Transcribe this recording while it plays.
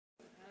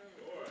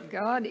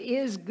God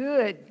is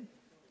good.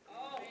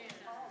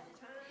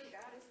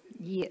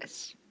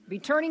 Yes. Be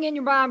turning in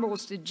your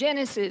Bibles to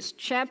Genesis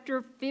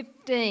chapter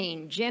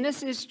 15.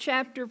 Genesis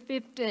chapter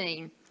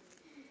 15.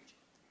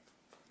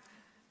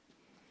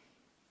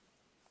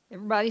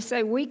 Everybody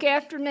say week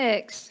after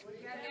next.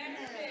 Week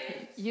after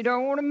next. You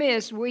don't want to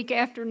miss week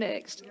after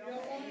next. You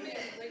don't want to miss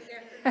week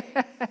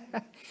after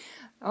next.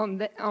 On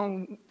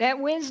that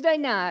Wednesday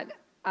night,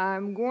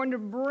 I'm going to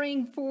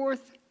bring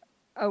forth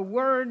a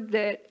word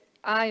that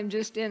I am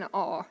just in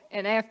awe.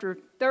 And after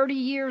 30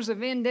 years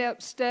of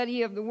in-depth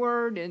study of the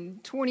Word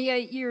and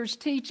 28 years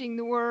teaching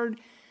the Word,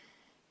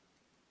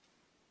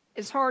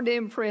 it's hard to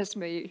impress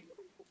me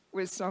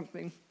with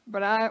something.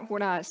 But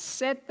when I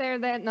sat there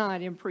that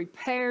night and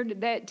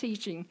prepared that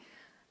teaching,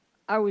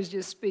 I was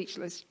just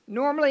speechless.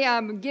 Normally I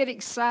get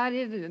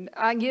excited, and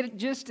I get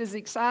just as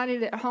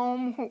excited at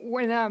home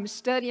when I'm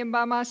studying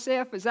by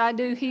myself as I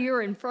do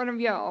here in front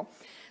of y'all.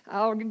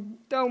 I'll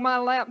throw my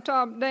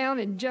laptop down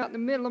and jump in the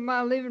middle of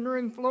my living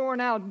room floor,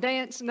 and I'll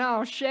dance and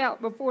I'll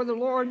shout before the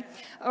Lord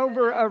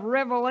over a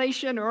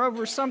revelation or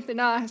over something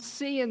I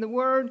see in the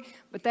Word.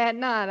 But that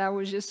night I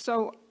was just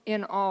so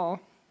in awe.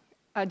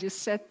 I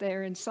just sat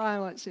there in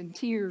silence and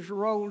tears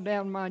rolled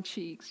down my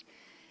cheeks.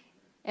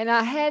 And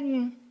I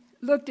hadn't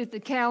looked at the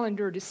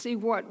calendar to see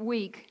what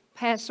week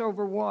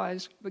Passover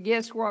was, but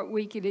guess what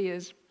week it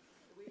is?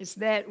 It's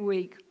that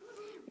week.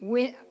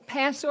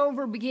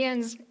 Passover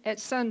begins at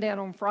sundown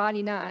on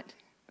Friday night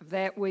of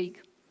that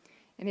week.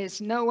 And it's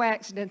no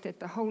accident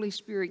that the Holy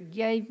Spirit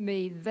gave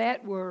me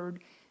that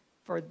word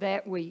for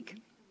that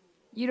week.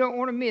 You don't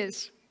want to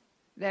miss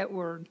that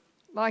word.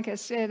 Like I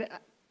said,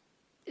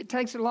 it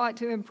takes a lot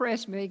to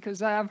impress me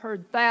because I've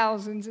heard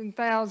thousands and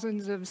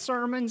thousands of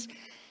sermons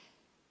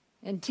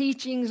and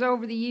teachings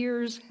over the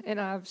years,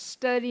 and I've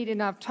studied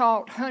and I've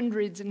taught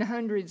hundreds and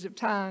hundreds of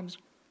times.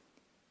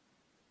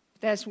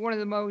 That's one of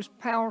the most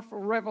powerful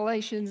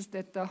revelations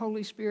that the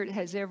Holy Spirit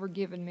has ever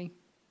given me.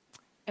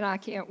 And I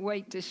can't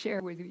wait to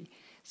share with you.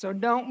 So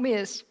don't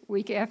miss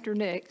week after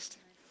next.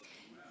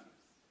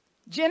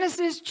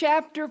 Genesis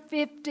chapter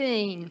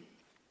 15.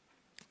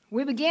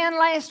 We began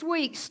last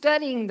week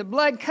studying the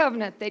blood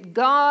covenant that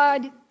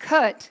God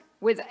cut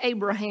with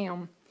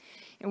Abraham.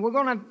 And we're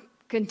going to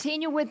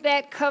continue with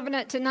that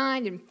covenant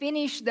tonight and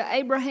finish the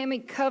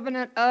Abrahamic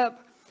covenant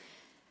up.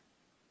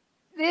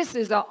 This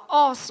is an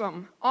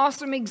awesome,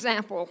 awesome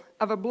example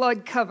of a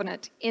blood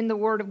covenant in the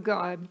Word of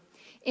God.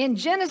 In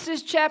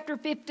Genesis chapter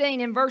 15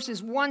 in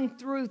verses 1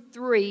 through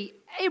 3,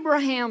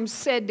 Abraham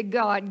said to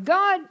God,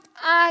 God,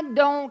 I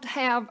don't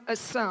have a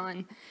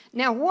son.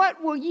 Now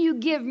what will you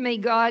give me,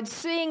 God,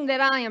 seeing that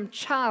I am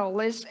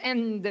childless,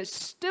 and the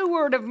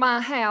steward of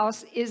my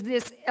house is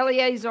this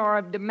Eliezer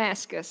of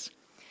Damascus?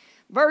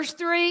 Verse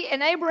 3,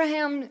 and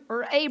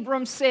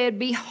Abram said,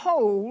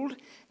 Behold,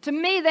 to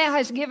me thou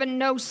hast given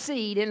no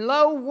seed, and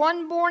lo,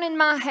 one born in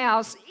my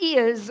house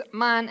is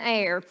mine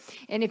heir.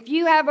 And if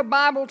you have a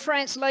Bible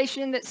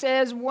translation that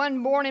says,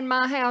 one born in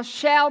my house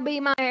shall be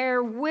my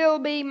heir, will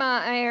be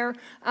my heir,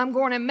 I'm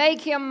going to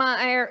make him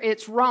my heir,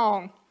 it's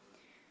wrong.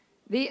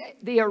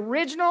 The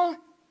original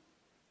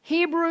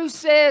Hebrew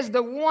says,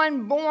 the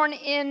one born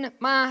in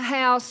my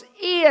house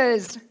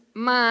is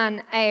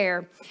mine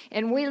heir.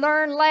 And we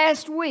learned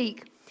last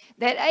week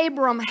that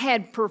Abram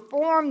had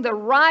performed the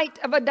rite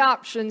of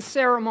adoption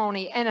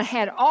ceremony and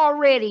had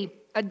already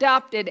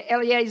adopted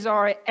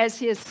Eliezer as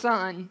his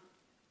son.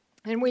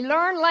 And we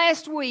learned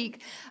last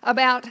week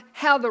about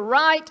how the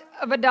rite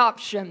of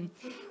adoption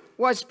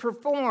was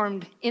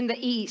performed in the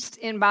East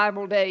in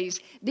Bible days.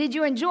 Did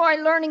you enjoy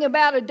learning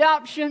about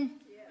adoption?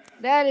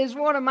 That is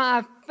one of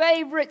my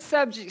favorite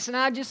subjects, and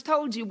I just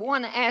told you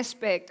one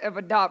aspect of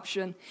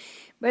adoption.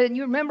 But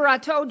you remember I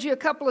told you a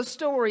couple of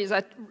stories.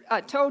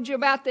 I told you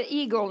about the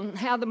eagle and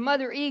how the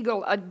mother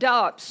eagle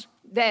adopts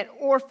that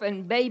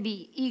orphan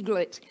baby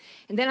eaglet.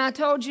 And then I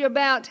told you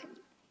about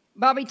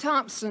Bobby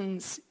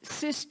Thompson's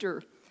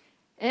sister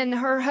and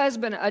her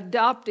husband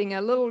adopting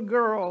a little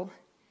girl,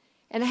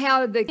 and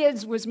how the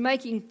kids was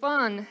making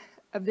fun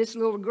of this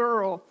little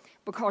girl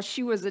because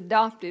she was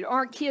adopted.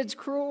 Aren't kids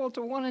cruel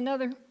to one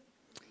another?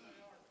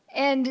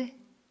 And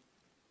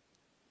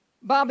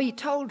Bobby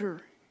told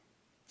her,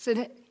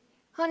 said,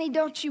 honey,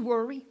 don't you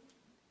worry.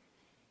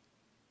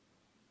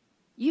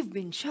 You've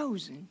been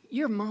chosen.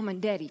 Your mom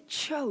and daddy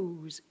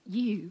chose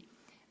you.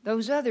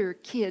 Those other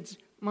kids,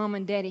 mom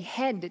and daddy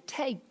had to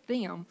take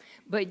them,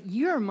 but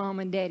your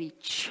mom and daddy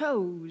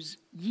chose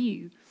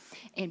you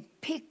and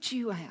picked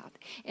you out.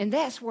 And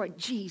that's what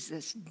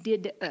Jesus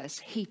did to us.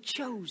 He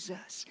chose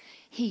us.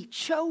 He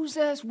chose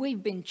us.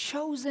 We've been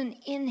chosen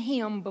in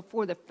Him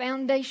before the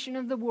foundation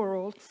of the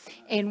world,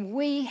 and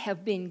we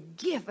have been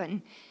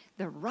given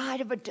the right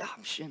of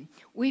adoption.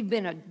 We've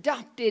been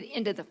adopted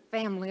into the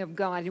family of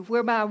God,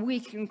 whereby we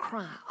can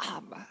cry,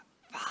 Abba,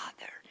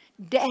 Father,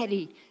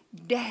 Daddy,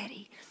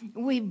 Daddy.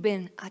 We've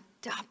been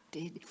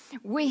adopted.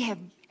 We have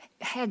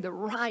had the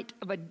rite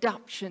of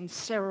adoption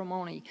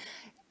ceremony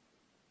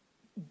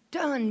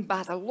done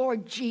by the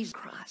Lord Jesus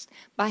Christ,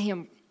 by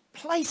Him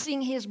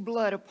placing His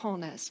blood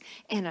upon us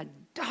and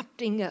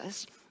adopting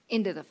us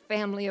into the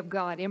family of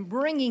God and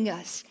bringing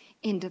us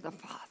into the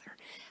Father.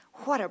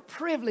 What a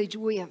privilege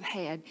we have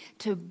had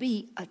to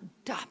be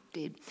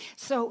adopted.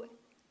 So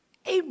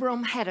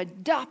Abram had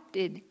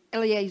adopted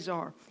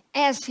Eliezer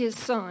as his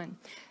son.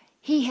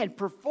 He had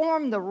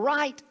performed the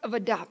rite of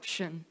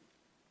adoption.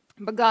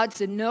 But God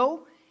said,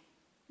 no,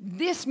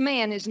 this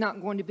man is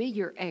not going to be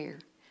your heir.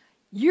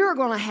 You're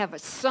going to have a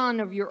son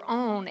of your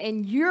own,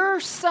 and your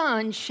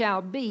son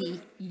shall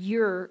be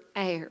your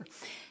heir.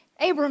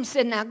 Abram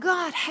said, now,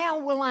 God, how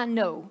will I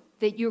know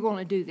that you're going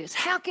to do this?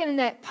 How can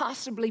that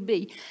possibly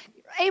be?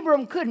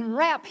 Abram couldn't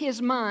wrap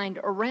his mind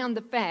around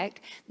the fact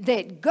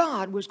that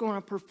God was going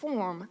to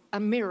perform a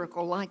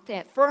miracle like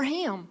that for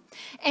him.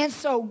 And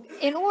so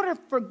in order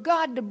for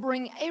God to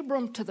bring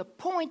Abram to the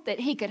point that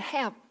he could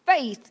have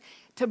faith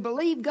to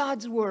believe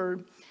God's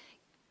word,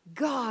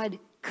 God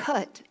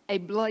cut a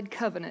blood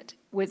covenant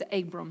with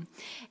Abram.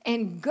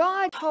 And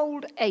God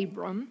told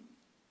Abram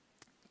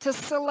to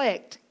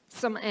select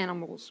some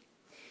animals.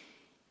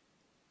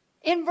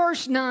 In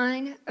verse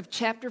 9 of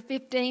chapter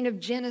 15 of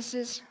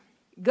Genesis,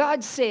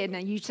 God said, now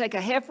you take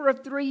a heifer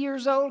of 3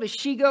 years old, a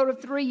she-goat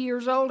of 3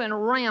 years old, and a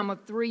ram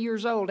of 3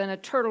 years old, and a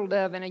turtle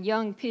dove, and a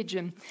young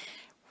pigeon.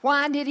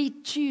 Why did he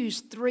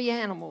choose 3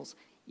 animals?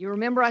 You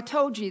remember I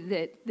told you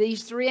that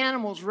these 3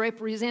 animals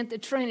represent the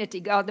Trinity,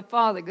 God the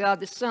Father, God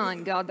the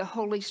Son, God the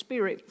Holy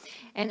Spirit,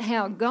 and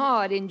how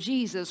God in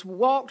Jesus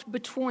walked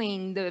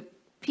between the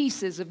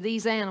pieces of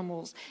these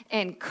animals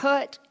and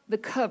cut the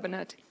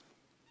covenant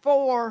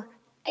for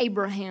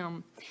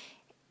Abraham.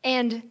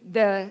 And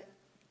the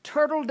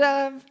turtle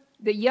dove,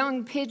 the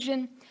young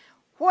pigeon,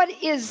 what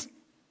is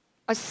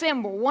a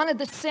symbol, one of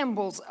the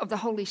symbols of the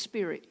Holy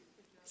Spirit?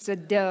 It's a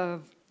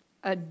dove,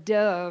 a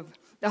dove.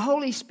 The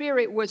Holy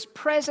Spirit was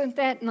present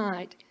that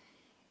night.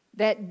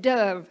 That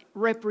dove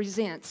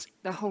represents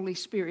the Holy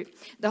Spirit.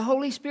 The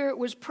Holy Spirit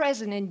was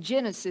present in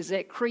Genesis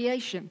at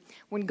creation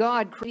when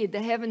God created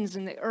the heavens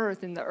and the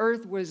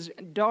earth was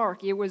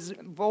dark. It was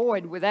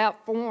void,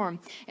 without form,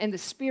 and the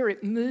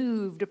Spirit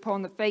moved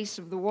upon the face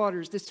of the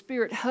waters. The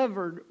Spirit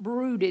hovered,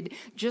 brooded,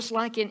 just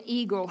like an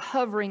eagle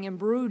hovering and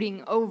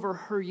brooding over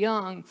her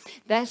young.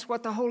 That's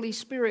what the Holy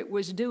Spirit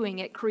was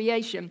doing at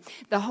creation.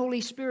 The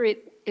Holy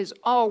Spirit is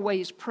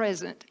always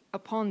present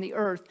upon the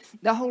earth.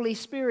 The Holy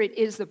Spirit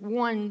is the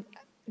one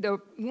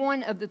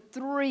of the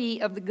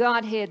 3 of the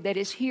Godhead that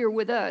is here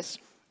with us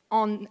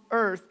on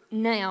earth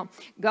now.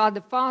 God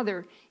the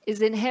Father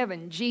is in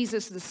heaven.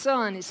 Jesus the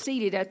Son is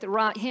seated at the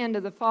right hand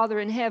of the Father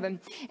in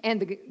heaven.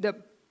 And the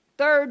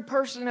 3rd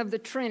person of the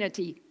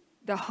Trinity,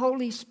 the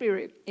Holy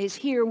Spirit, is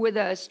here with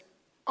us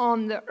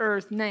on the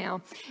earth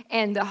now.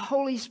 And the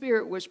Holy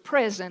Spirit was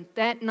present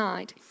that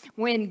night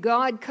when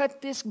God cut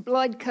this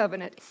blood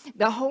covenant.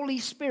 The Holy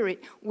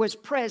Spirit was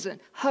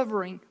present,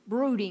 hovering,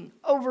 brooding,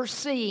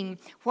 overseeing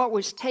what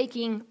was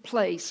taking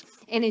place.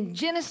 And in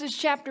Genesis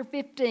chapter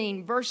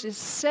 15, verses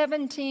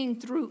 17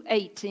 through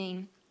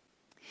 18,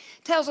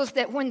 tells us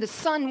that when the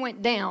sun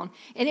went down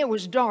and it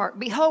was dark,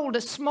 behold,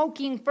 a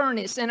smoking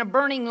furnace and a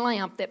burning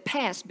lamp that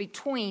passed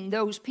between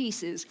those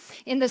pieces.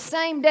 In the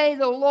same day,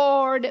 the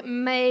Lord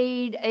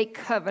made a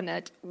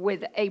covenant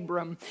with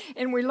Abram.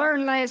 And we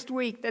learned last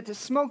week that the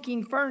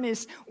smoking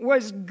furnace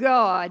was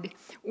God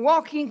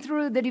walking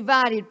through the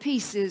divided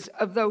pieces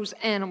of those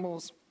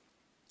animals.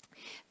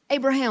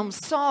 Abraham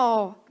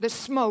saw the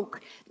smoke.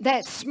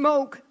 That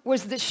smoke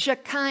was the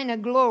Shekinah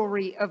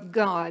glory of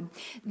God.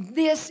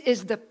 This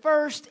is the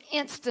first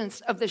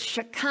instance of the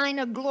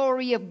Shekinah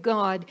glory of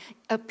God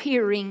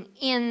appearing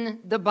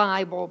in the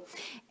Bible.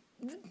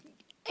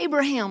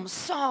 Abraham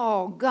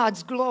saw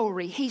God's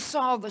glory. He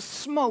saw the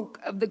smoke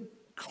of the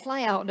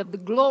cloud of the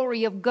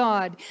glory of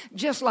God,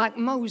 just like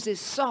Moses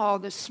saw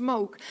the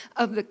smoke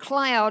of the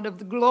cloud of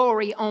the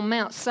glory on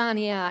Mount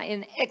Sinai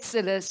in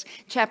Exodus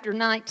chapter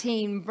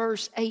 19,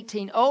 verse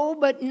 18. Oh,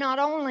 but not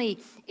only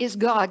is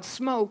God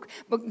smoke,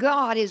 but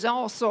God is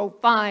also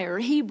fire.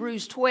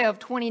 Hebrews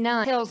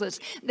 12:29 tells us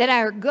that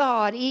our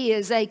God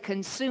is a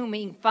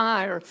consuming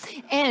fire.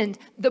 And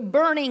the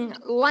burning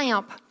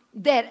lamp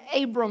that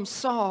Abram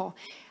saw,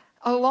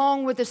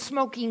 along with the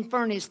smoking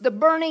furnace, the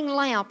burning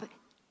lamp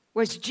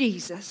was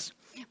Jesus,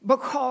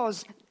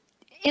 because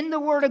in the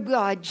Word of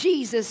God,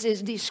 Jesus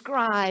is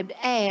described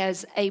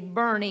as a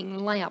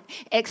burning lamp.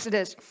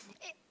 Exodus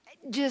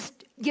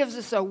just gives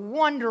us a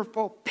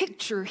wonderful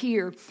picture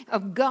here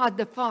of God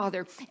the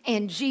Father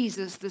and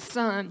Jesus the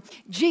Son.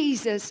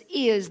 Jesus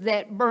is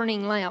that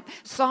burning lamp.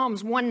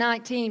 Psalms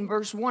 119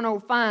 verse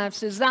 105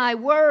 says, Thy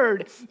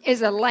word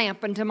is a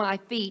lamp unto my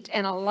feet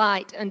and a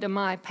light unto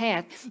my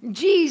path.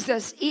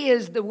 Jesus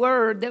is the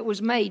word that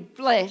was made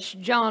flesh.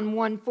 John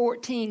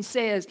 1:14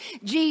 says,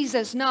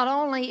 Jesus not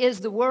only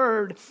is the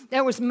word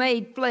that was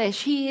made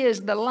flesh, he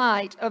is the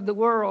light of the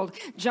world.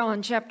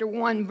 John chapter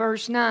 1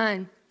 verse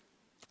 9.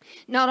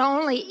 Not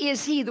only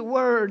is he the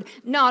Word,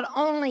 not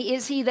only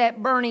is he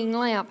that burning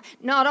lamp,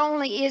 not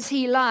only is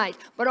he light,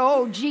 but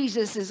oh,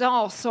 Jesus is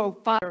also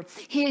fire.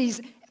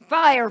 His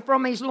Fire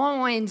from his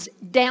loins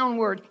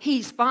downward,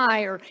 he's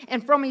fire.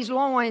 And from his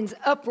loins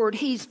upward,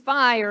 he's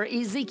fire.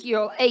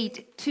 Ezekiel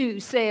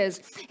 8:2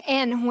 says.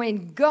 And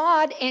when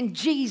God and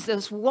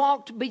Jesus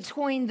walked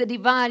between the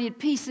divided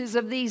pieces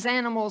of these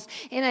animals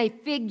in a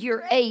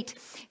figure 8,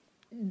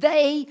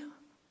 they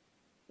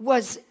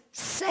was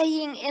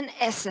saying in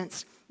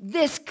essence,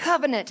 this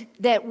covenant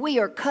that we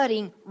are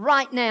cutting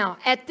right now,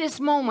 at this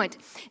moment,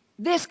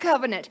 this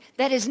covenant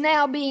that is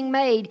now being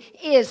made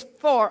is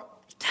for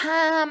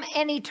time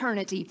and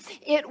eternity.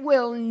 It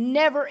will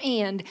never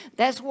end.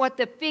 That's what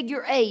the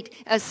figure 8,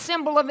 a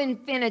symbol of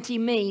infinity,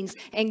 means.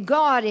 And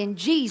God and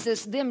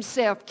Jesus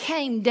themselves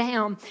came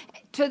down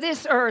to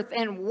this earth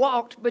and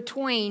walked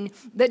between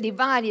the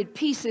divided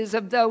pieces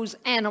of those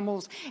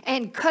animals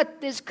and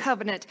cut this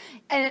covenant.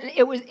 And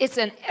it's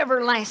an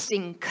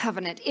everlasting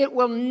covenant. It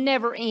will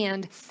never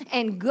end.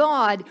 And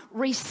God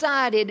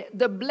recited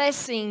the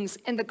blessings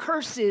and the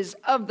curses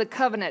of the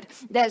covenant.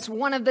 That's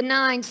one of the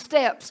 9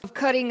 steps of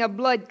cutting a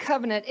blood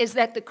covenant, is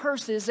that the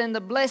curses and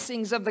the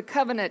blessings of the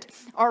covenant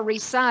are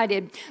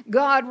recited.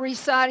 God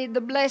recited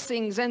the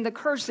blessings and the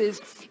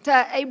curses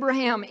to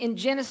Abraham in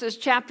Genesis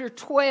chapter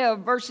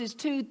 12, verses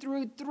 2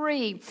 through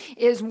 3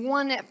 is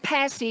one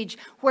passage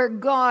where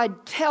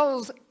God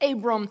tells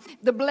Abram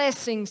the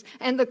blessings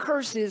and the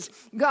curses.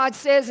 God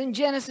says in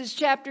Genesis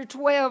chapter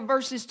 12,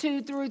 verses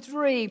 2 through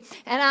 3,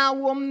 and I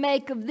will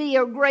make of thee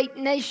a great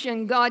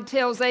nation, God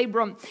tells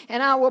Abram,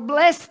 and I will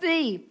bless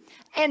thee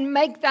and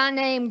make thy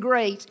name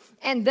great,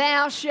 and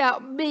thou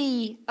shalt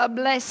be a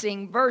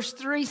blessing. Verse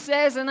 3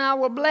 says, and I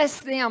will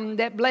bless them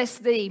that bless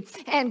thee,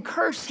 and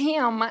curse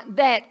him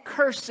that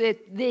curseth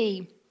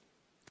thee.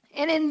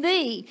 And in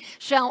thee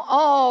shall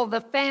all the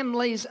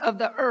families of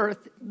the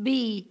earth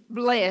be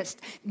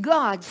blessed.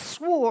 God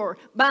swore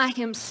by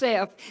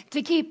himself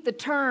to keep the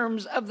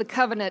terms of the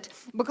covenant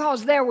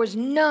because there was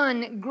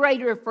none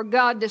greater for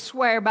God to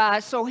swear by.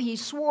 So he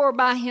swore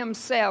by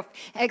himself.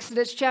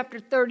 Exodus chapter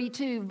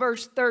 32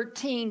 verse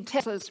 13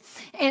 tells us.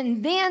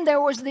 And then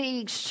there was the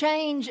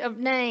exchange of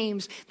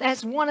names.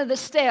 That's one of the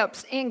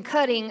steps in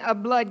cutting a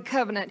blood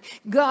covenant.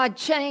 God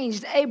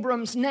changed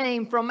Abram's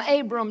name from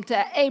Abram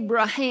to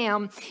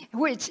Abraham,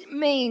 which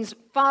means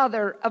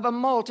father of a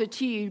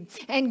multitude.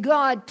 And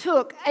God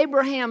took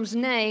Abraham's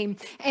name,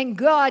 and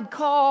God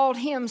called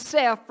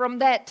himself from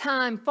that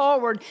time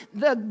forward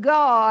the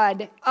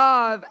God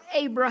of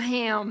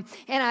Abraham.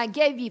 And I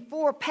gave you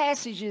 4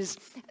 passages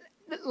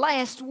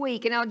last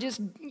week, and I'll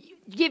just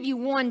give you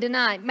one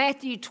tonight.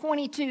 Matthew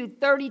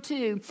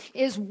 22:32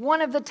 is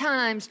one of the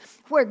times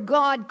where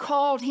God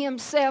called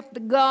himself the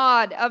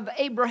God of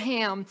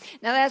Abraham.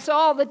 Now that's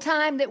all the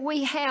time that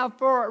we have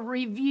for a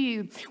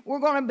review. We're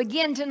going to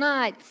begin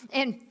tonight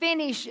and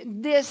finish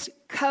this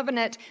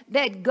covenant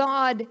that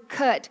God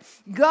cut.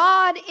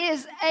 God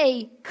is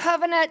a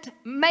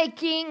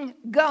covenant-making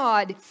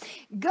God.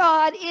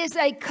 God is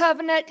a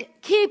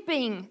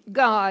covenant-keeping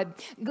God.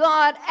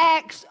 God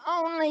acts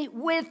only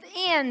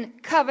within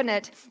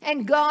covenant,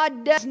 and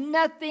God does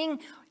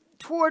nothing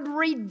toward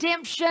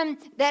redemption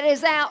that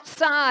is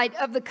outside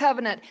of the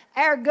covenant.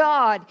 Our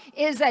God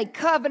is a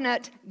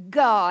covenant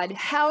God.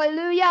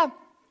 Hallelujah.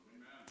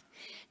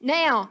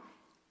 Now,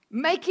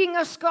 making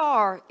a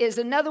scar is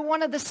another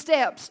one of the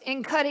steps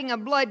in cutting a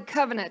blood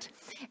covenant.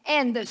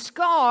 And the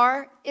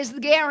scar is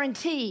the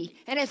guarantee,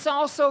 and it's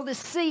also the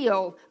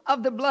seal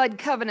of the blood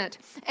covenant.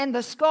 And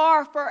the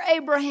scar for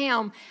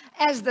Abraham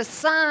as the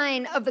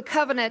sign of the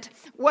covenant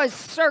was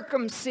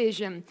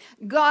circumcision.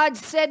 God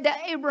said to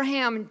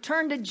Abraham,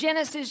 turn to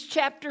Genesis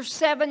chapter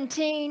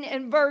 17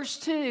 and verse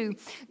 2.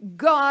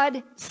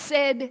 God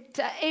said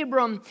to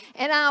Abram,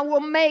 and I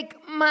will make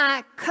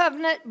my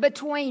covenant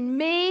between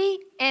me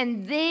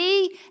and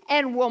thee,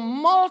 and will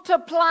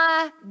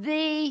multiply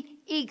thee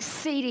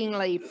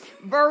exceedingly.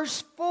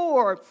 Verse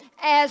 4,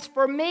 as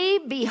for me,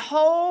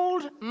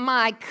 behold,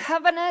 my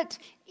covenant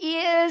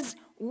is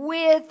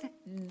with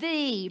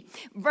thee.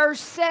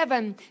 Verse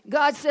 7,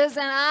 God says,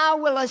 and I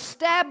will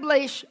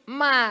establish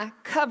my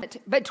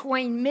covenant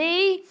between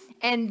me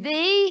and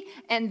thee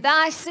and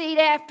thy seed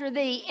after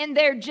thee in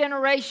their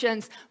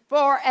generations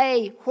for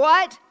a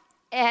what?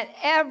 An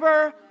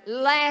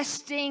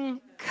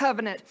everlasting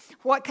covenant.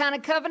 What kind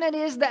of covenant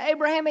is the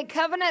Abrahamic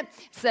covenant?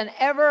 It's an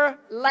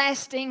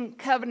everlasting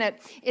covenant.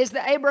 Is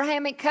the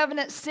Abrahamic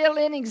covenant still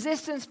in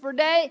existence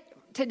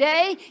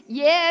today?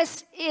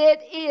 Yes,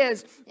 it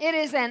is. It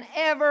is an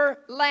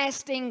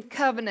everlasting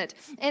covenant.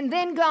 And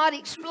then God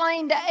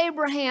explained to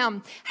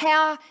Abraham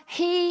how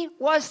he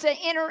was to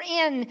enter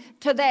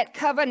into that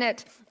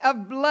covenant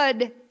of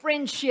blood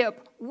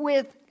friendship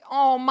with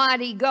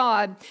Almighty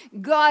God.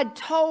 God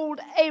told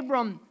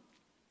Abram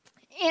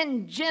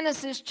in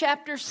Genesis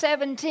chapter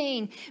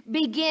 17,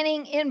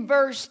 beginning in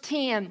verse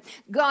 10,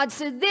 God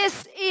said,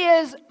 this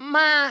is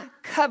my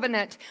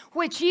covenant,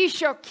 which ye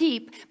shall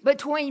keep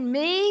between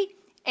me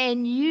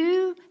and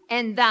you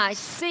and thy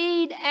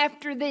seed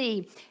after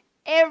thee.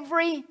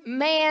 every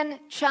man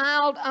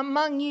child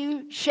among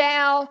you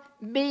shall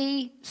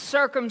be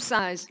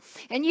circumcised.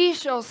 And ye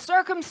shall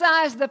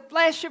circumcise the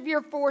flesh of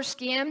your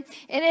foreskin,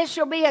 and it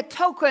shall be a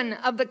token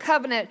of the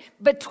covenant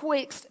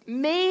betwixt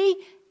me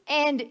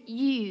and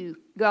you,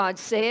 God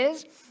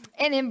says.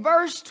 And in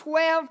verse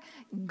 12,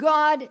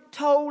 God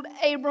told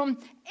Abram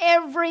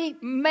every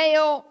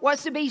male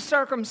was to be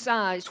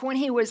circumcised when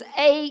he was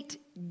 8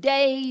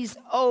 days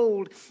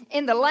old.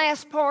 In the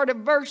last part of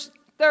verse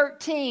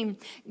 13,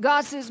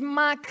 God says,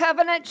 my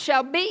covenant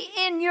shall be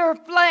in your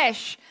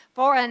flesh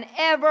for an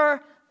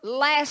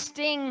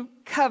everlasting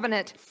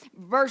covenant.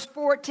 Verse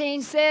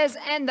 14 says,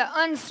 and the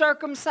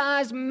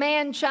uncircumcised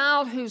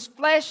man-child whose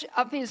flesh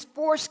of his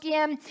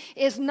foreskin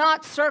is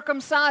not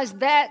circumcised,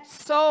 that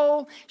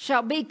soul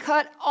shall be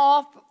cut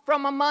off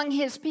from among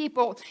his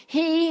people.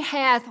 He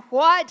hath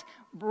what?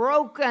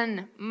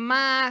 Broken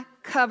my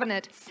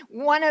covenant.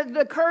 One of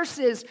the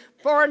curses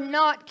for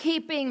not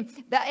keeping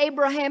the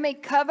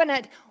Abrahamic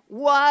covenant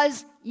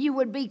was you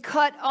would be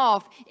cut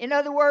off. In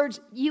other words,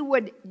 you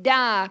would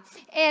die.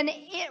 And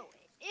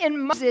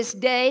in Moses'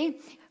 day,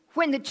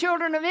 when the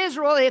children of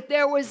Israel, if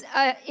there was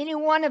any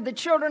one of the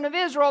children of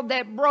Israel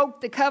that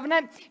broke the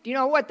covenant, do you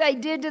know what they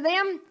did to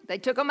them? They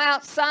took them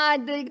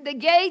outside the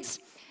gates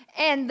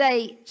and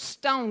they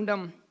stoned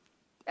them.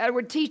 That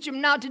would teach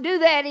them not to do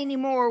that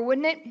anymore,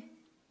 wouldn't it?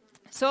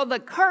 So the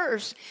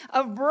curse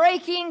of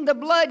breaking the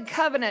blood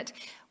covenant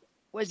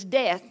was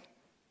death.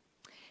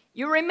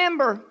 You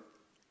remember,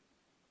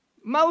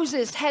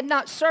 Moses had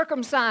not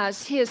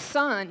circumcised his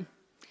son.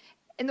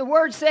 And the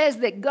word says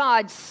that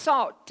God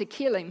sought to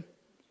kill him.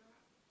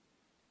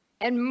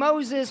 And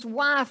Moses'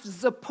 wife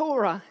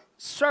Zipporah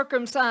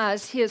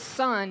circumcised his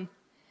son.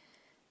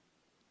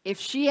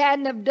 If she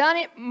hadn't have done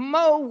it,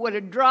 Mo would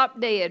have dropped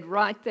dead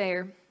right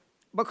there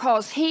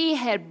because he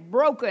had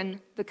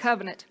broken the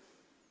covenant.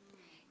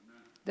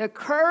 The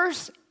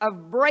curse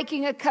of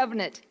breaking a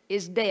covenant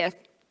is death.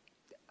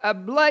 A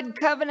blood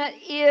covenant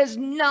is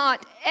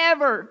not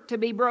ever to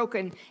be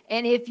broken.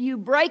 And if you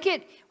break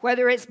it,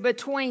 whether it's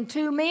between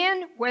two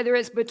men, whether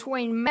it's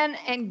between man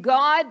and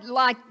God,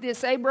 like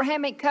this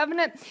Abrahamic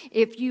covenant,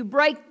 if you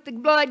break the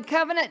blood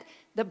covenant,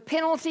 the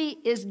penalty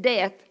is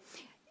death.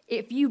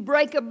 If you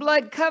break a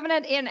blood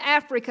covenant in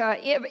Africa,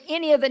 if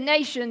any of the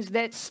nations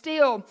that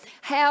still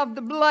have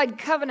the blood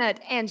covenant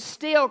and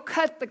still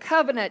cut the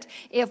covenant,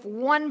 if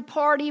one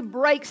party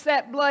breaks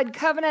that blood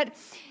covenant,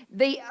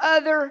 the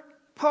other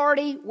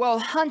party will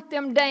hunt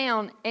them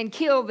down and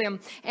kill them,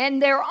 and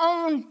their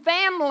own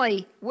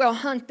family will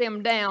hunt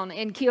them down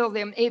and kill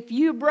them. If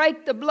you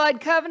break the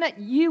blood covenant,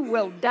 you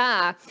will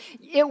die.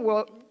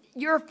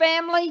 Your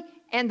family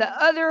and the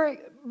other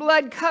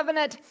blood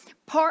covenant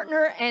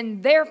partner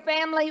and their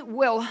family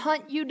will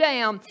hunt you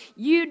down.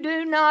 You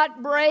do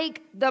not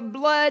break the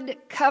blood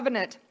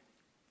covenant.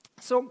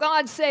 So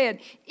God said,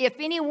 if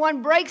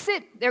anyone breaks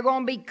it, they're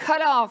going to be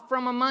cut off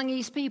from among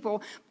these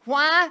people.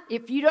 Why?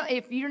 If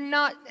you're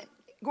not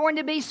going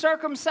to be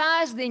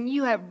circumcised, then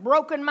you have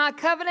broken my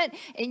covenant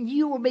and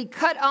you will be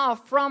cut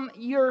off from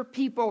your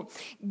people.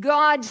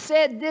 God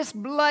said this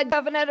blood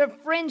covenant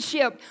of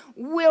friendship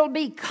will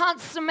be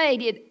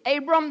consummated,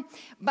 Abram,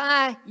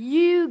 by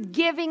you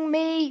giving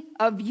me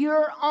of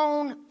your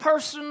own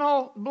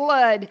personal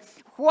blood,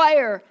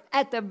 where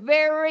at the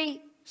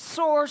very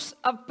source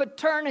of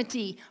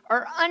paternity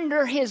or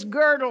under his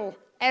girdle,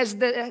 as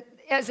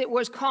it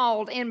was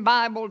called in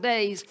Bible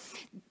days.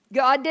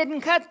 God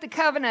didn't cut the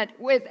covenant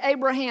with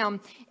Abraham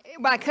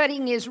by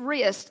cutting his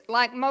wrist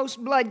like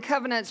most blood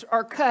covenants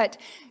are cut.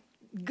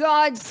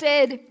 God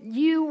said,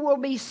 you will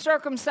be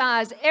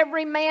circumcised,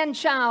 every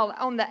man-child,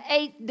 on the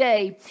 8th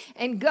day.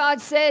 And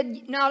God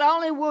said, not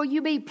only will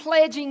you be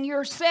pledging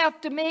yourself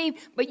to me,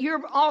 but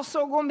you're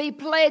also going to be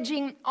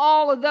pledging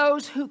all of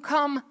those who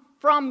come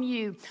from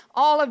you,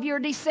 all of your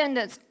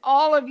descendants,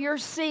 all of your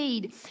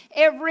seed.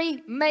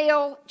 Every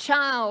male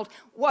child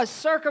was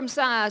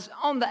circumcised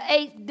on the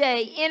 8th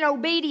day in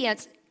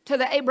obedience to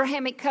the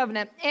Abrahamic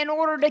covenant in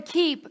order to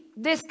keep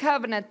this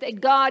covenant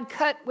that God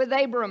cut with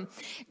Abram.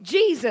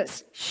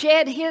 Jesus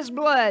shed his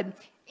blood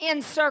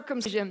in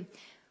circumcision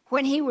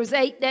when he was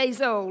 8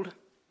 days old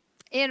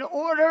in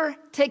order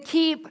to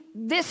keep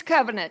this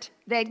covenant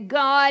that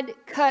God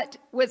cut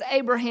with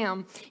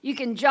Abraham. You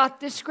can jot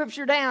this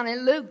scripture down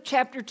in Luke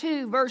chapter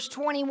 2, verse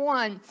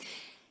 21.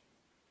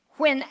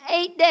 When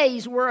 8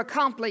 days were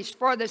accomplished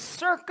for the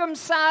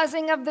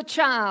circumcising of the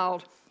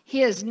child,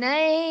 his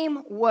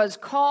name was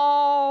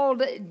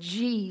called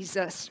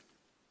Jesus.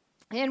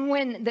 And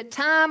when the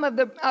time of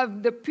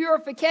the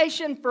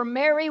purification for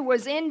Mary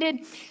was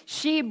ended,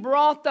 she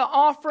brought the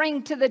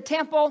offering to the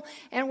temple.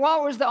 And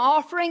what was the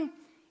offering?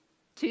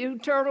 2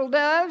 turtle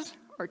doves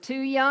or 2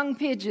 young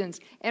pigeons.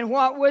 And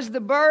what was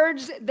the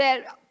birds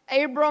that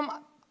Abram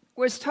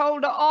was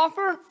told to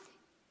offer?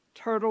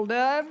 Turtle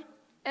dove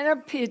and a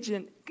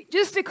pigeon.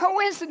 Just a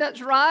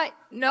coincidence, right?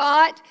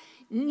 Not.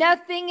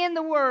 Nothing in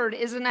the Word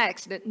is an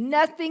accident.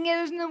 Nothing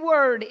in the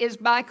Word is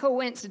by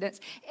coincidence.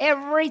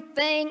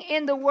 Everything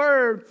in the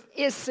Word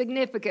is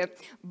significant.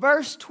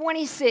 Verse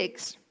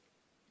 26.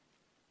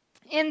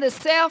 in the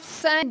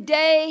self-same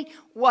day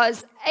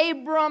was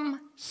Abram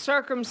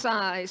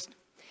circumcised.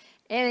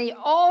 And he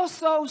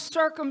also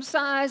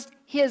circumcised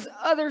his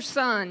other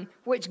son,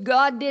 which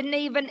God didn't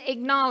even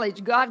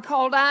acknowledge. God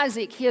called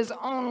Isaac his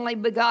only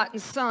begotten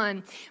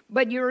son.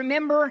 But you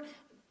remember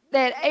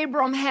that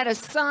Abram had a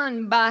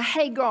son by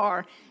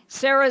Hagar,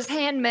 Sarah's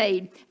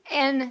handmaid.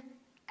 And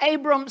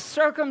Abram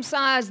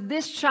circumcised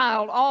this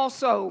child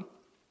also.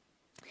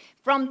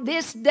 From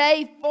this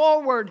day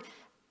forward,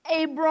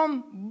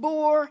 Abram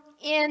bore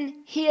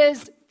in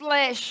his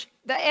flesh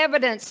the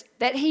evidence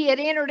that he had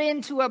entered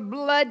into a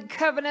blood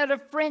covenant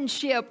of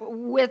friendship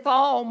with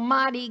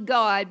Almighty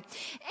God.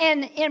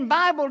 And in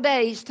Bible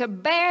days, to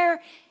bear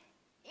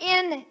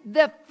in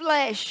the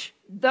flesh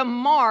the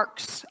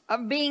marks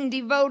of being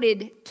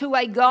devoted to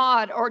a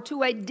God or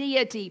to a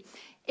deity,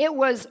 it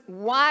was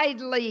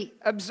widely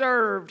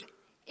observed.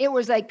 It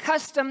was a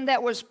custom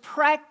that was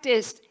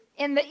practiced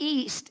in the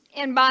East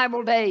in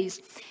Bible days.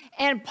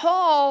 And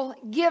Paul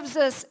gives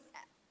us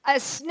a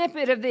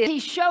snippet of this. He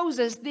shows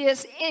us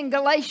this in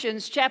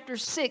Galatians chapter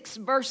 6,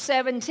 verse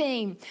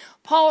 17.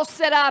 Paul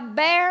said, I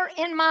bear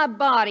in my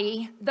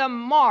body the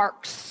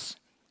marks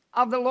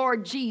of the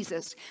Lord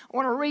Jesus. I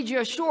want to read you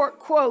a short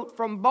quote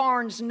from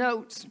Barnes'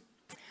 notes.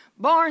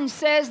 Barnes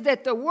says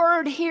that the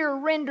word here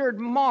rendered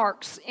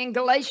marks in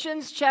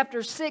Galatians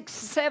chapter 6,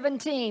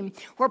 17,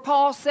 where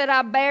Paul said,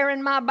 I bear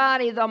in my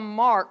body the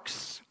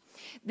marks.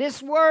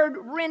 This word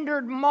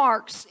rendered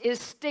marks is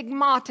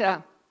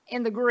stigmata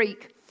in the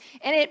Greek.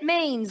 And it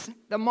means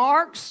the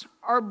marks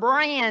or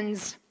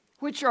brands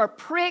which are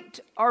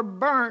pricked or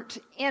burnt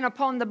in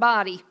upon the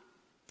body.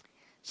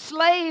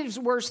 Slaves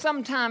were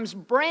sometimes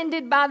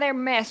branded by their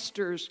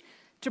masters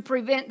to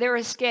prevent their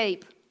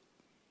escape.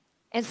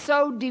 And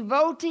so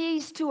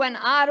devotees to an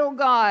idol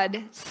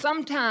god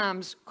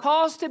sometimes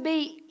caused to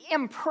be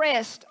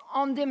impressed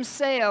on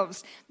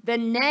themselves the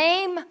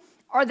name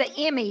or the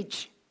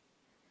image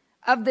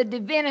of the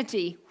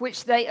divinity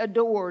which they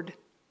adored.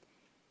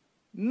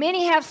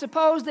 Many have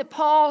supposed that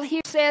Paul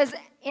here says,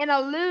 in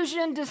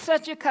allusion to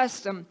such a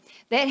custom,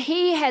 that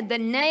he had the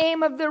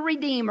name of the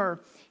Redeemer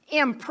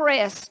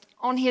impressed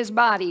on his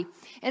body,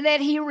 and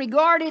that he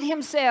regarded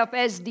himself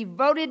as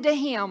devoted to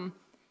him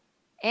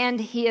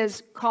and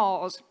his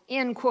cause.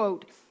 End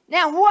quote.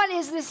 Now, what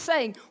is this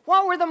saying?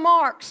 What were the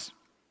marks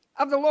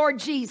of the Lord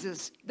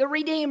Jesus, the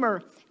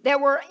Redeemer,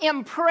 that were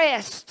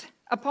impressed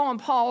upon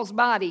Paul's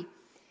body?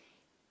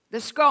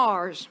 The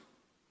scars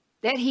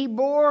that he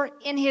bore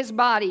in his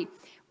body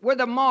were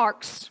the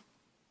marks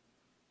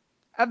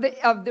of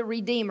the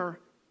Redeemer.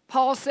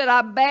 Paul said,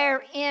 I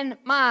bear in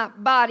my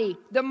body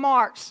the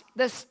marks,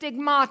 the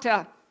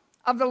stigmata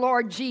of the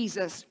Lord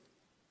Jesus.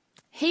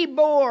 He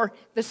bore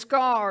the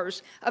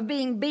scars of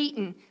being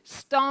beaten,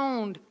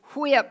 stoned,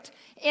 whipped.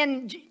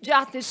 And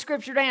jot this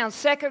scripture down,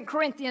 2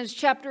 Corinthians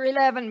chapter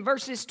 11,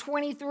 verses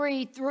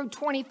 23 through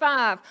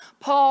 25.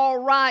 Paul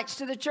writes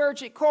to the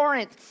church at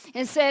Corinth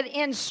and said,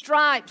 in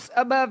stripes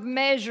above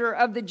measure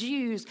of the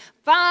Jews,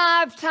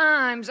 5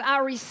 times I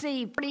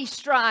received 40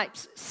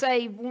 stripes,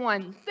 save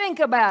one. Think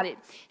about it.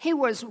 He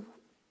was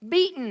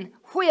beaten,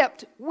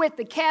 whipped with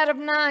the cat of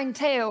 9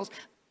 tails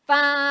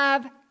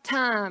 5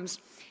 times.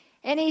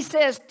 And he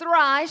says,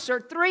 thrice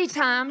or 3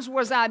 times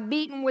was I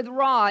beaten with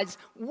rods.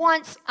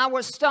 Once I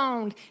was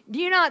stoned. Do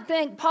you not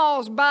think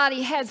Paul's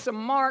body had some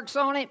marks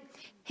on it?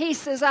 He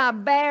says, I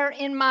bear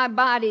in my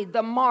body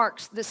the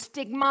marks, the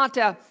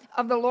stigmata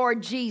of the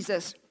Lord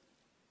Jesus.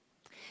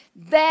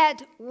 That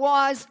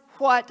was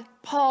what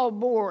Paul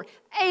bore.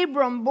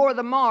 Abram bore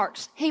the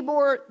marks. He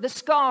bore the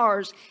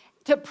scars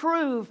to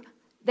prove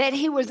that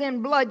he was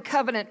in blood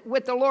covenant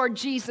with the Lord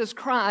Jesus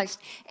Christ.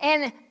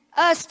 And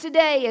us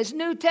today as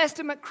New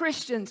Testament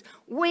Christians,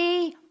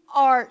 we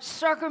are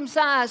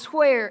circumcised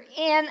where?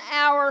 In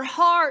our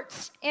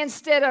hearts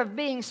instead of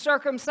being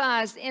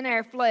circumcised in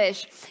our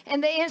flesh.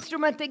 And the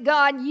instrument that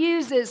God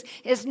uses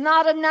is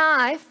not a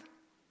knife,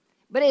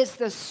 but it's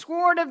the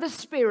sword of the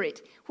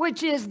Spirit,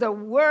 which is the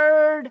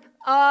Word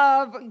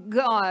of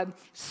God.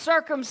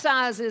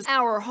 Circumcises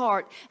our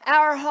heart.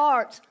 Our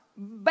heart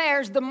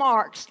bears the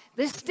marks,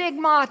 the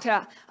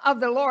stigmata of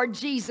the Lord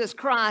Jesus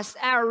Christ,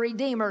 our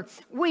Redeemer.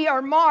 We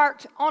are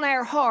marked on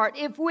our heart.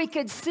 If we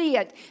could see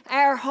it,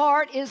 our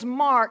heart is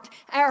marked.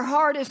 Our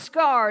heart is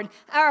scarred.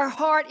 Our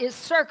heart is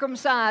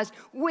circumcised.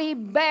 We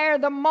bear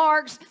the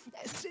marks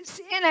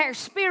in our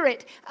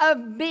spirit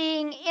of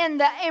being in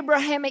the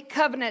Abrahamic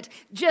covenant,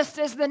 just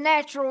as the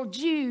natural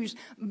Jews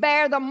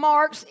bear the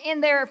marks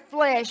in their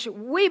flesh.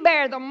 We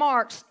bear the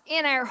marks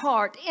in our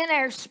heart, in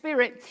our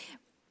spirit.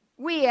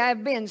 We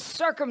have been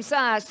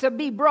circumcised to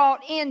be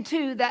brought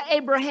into the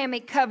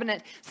Abrahamic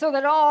covenant so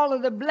that all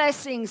of the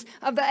blessings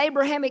of the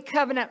Abrahamic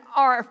covenant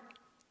are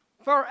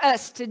for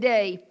us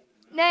today.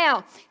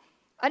 Now,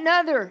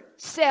 another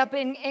step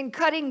in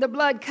cutting the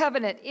blood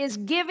covenant is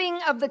giving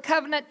of the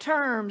covenant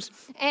terms.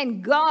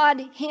 And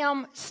God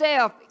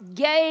himself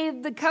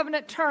gave the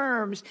covenant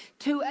terms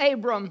to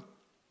Abram.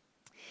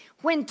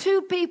 When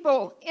two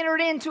people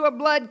entered into a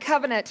blood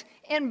covenant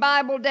in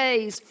Bible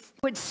days,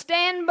 would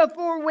stand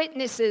before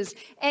witnesses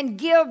and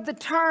give the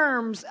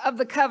terms of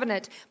the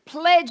covenant,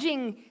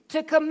 pledging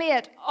to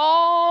commit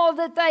all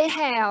that they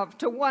have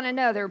to one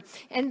another.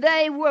 And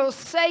they will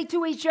say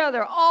to each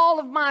other, all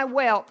of my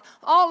wealth,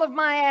 all of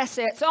my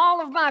assets,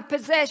 all of my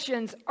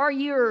possessions are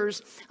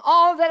yours.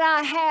 All that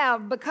I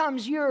have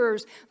becomes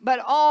yours, but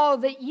all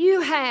that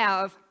you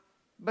have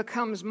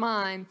becomes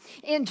mine.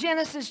 In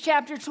Genesis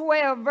chapter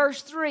 12,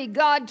 verse 3,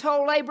 God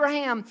told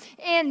Abraham,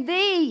 in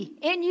thee,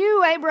 in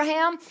you,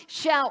 Abraham,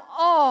 shall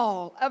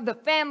all of the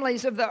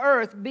families of the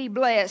earth be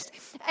blessed.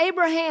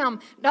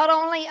 Abraham not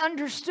only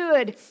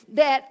understood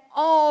that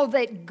all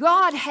that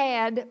God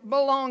had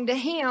belonged to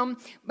him,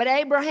 but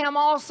Abraham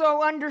also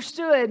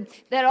understood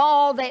that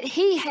all that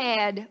he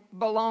had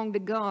belonged to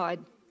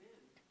God.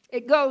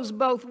 It goes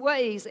both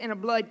ways in a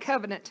blood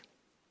covenant.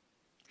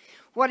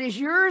 What is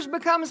yours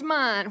becomes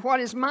mine.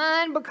 What is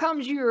mine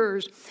becomes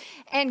yours.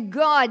 And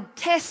God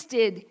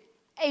tested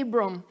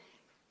Abram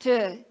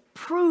to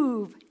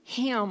prove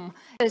him,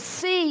 to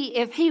see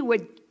if he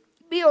would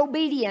be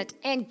obedient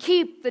and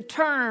keep the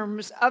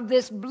terms of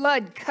this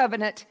blood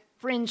covenant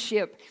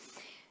friendship.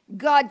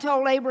 God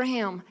told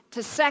Abraham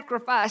to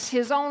sacrifice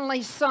his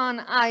only son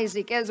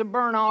Isaac as a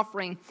burnt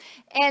offering.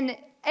 And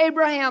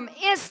Abraham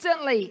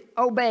instantly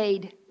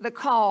obeyed the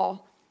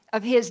call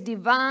of his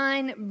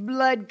divine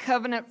blood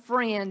covenant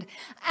friend.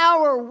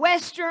 Our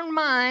Western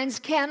minds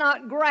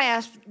cannot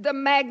grasp the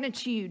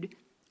magnitude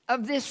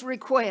of this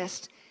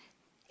request.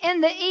 In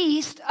the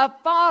East, a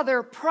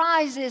father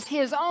prizes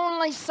his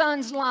only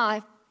son's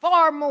life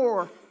far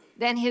more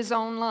than his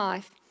own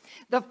life.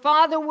 The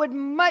father would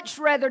much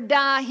rather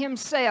die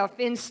himself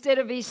instead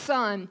of his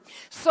son.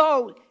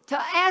 So to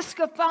ask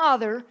a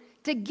father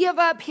to give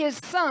up his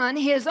son,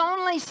 his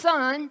only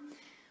son,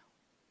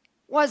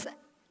 was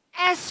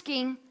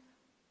asking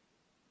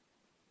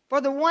for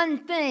the one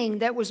thing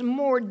that was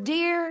more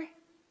dear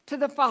to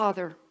the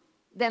father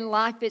than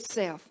life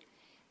itself.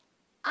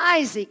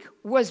 Isaac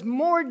was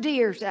more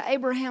dear to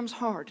Abraham's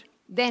heart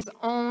than his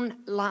own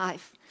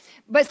life.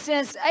 But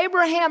since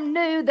Abraham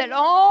knew that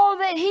all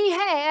that he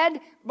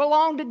had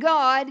belonged to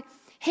God,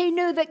 he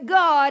knew that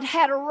God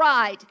had a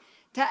right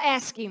to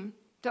ask him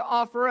to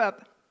offer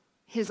up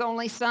his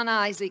only son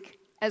Isaac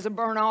as a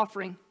burnt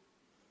offering.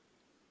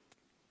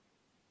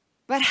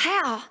 But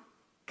how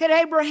could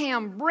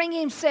Abraham bring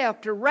himself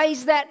to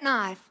raise that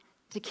knife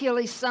to kill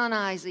his son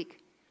Isaac?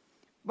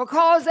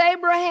 Because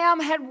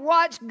Abraham had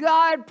watched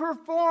God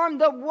perform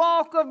the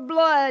walk of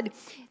blood,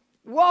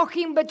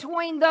 walking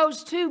between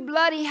those two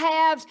bloody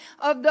halves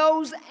of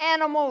those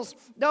animals,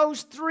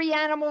 those three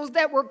animals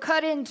that were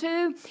cut in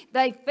two.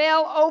 They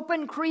fell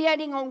open,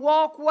 creating a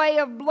walkway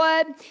of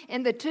blood,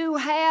 and the two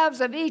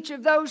halves of each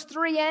of those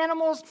three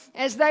animals,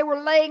 as they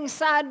were laying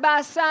side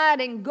by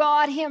side, and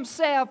God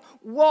himself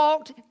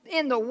walked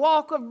in the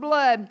walk of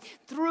blood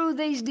through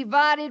these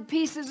divided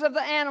pieces of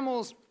the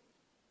animals.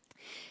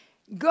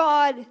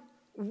 God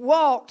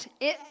walked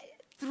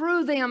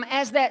through them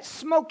as that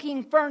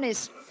smoking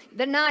furnace.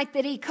 The night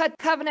that he cut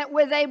covenant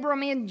with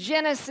Abram in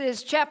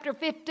Genesis chapter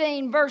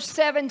 15, verse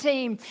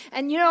 17.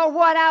 And you know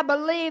what? I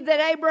believe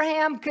that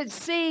Abraham could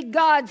see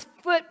God's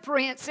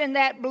footprints in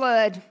that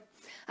blood.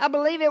 I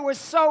believe it was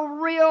so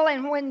real,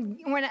 and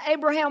when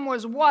Abraham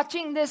was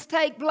watching this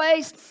take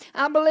place,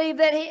 I believe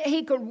that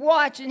he could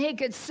watch and he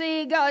could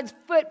see God's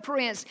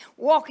footprints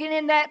walking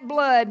in that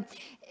blood,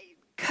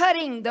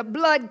 cutting the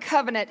blood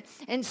covenant,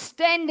 and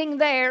standing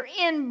there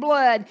in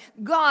blood,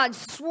 God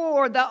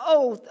swore the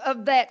oath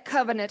of that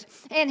covenant.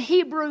 In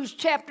Hebrews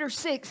chapter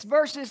 6,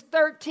 verses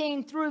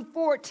 13 through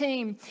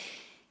 14,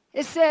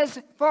 it says,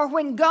 for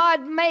when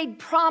God made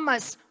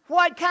promise,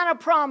 what kind of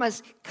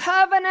promise?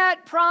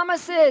 Covenant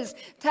promises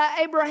to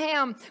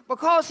Abraham.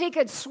 Because he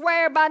could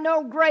swear by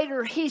no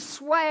greater, he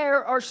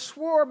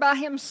swore by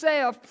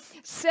himself,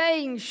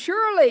 saying,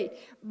 surely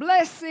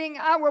blessing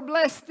I will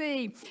bless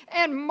thee,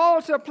 and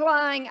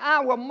multiplying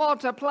I will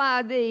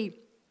multiply thee.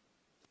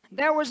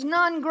 There was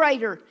none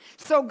greater.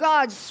 So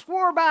God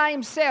swore by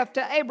himself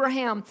to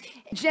Abraham.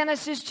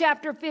 Genesis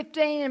chapter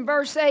 15 and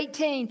verse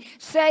 18,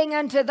 saying,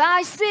 unto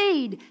thy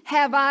seed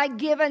have I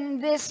given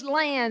this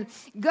land.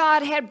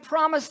 God had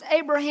promised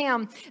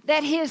Abraham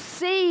that his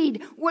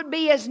seed would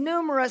be as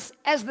numerous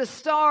as the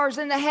stars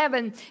in the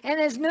heaven and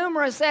as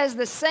numerous as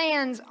the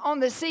sands on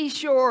the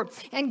seashore.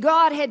 And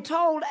God had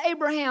told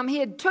Abraham, he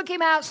had took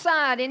him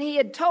outside and he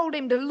had told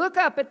him to look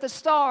up at the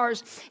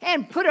stars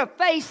and put a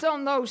face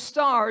on those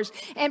stars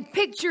and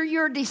picture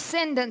your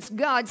descendants,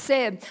 God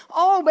said.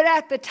 Oh, but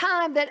at the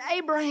time that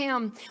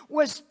Abraham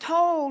was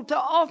told to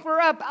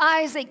offer up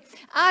Isaac,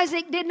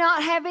 Isaac did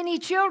not have any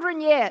children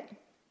yet.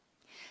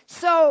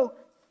 So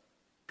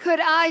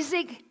could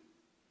Isaac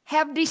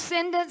have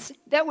descendants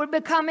that would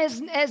become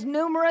as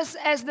numerous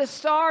as the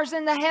stars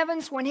in the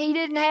heavens when he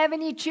didn't have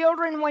any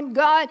children, when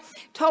God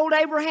told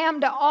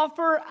Abraham to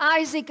offer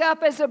Isaac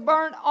up as a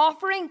burnt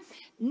offering?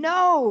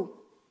 No.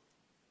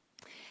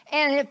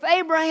 And if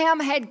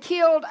Abraham had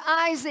killed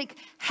Isaac,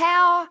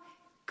 how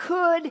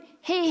could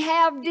he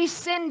have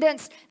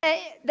descendants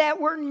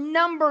that were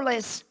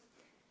numberless?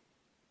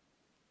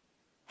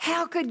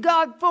 How could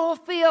God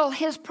fulfill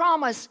his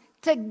promise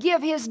to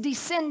give his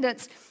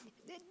descendants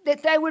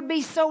that they would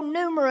be so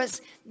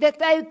numerous that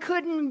they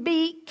couldn't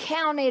be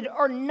counted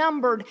or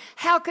numbered?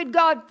 How could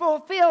God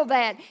fulfill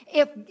that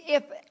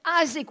if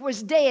Isaac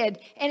was dead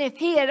and if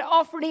he had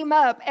offered him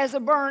up as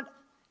a burnt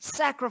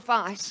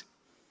sacrifice?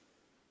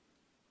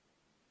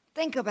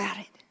 Think about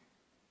it.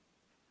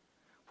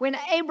 When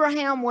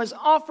Abraham was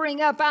offering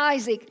up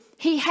Isaac,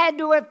 he had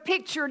to have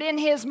pictured in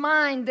his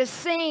mind the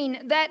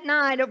scene that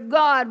night of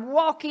God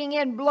walking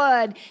in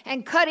blood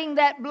and cutting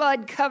that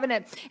blood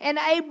covenant. And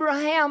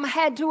Abraham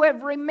had to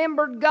have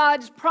remembered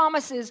God's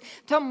promises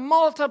to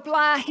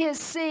multiply his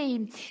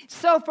seed.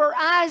 So for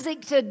Isaac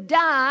to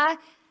die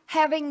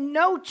having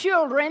no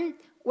children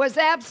was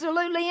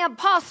absolutely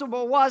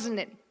impossible, wasn't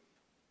it?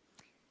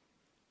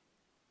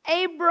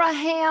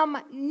 Abraham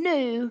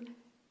knew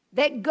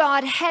that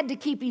God had to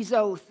keep his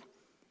oath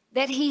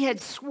that he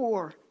had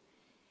swore.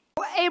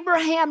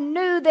 Abraham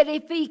knew that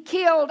if he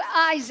killed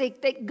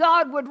Isaac, that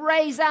God would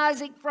raise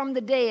Isaac from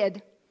the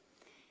dead.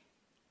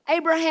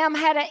 Abraham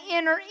had an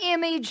inner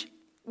image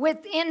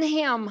within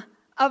him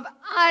of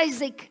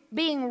Isaac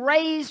being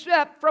raised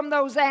up from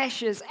those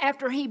ashes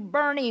after he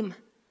burned him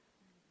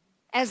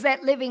as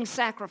that living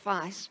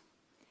sacrifice.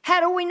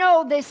 How do we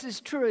know this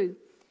is true?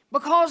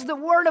 Because the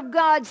Word of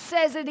God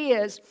says it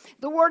is.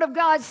 The Word of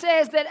God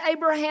says that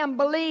Abraham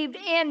believed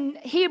in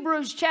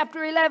Hebrews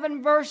chapter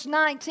 11, verse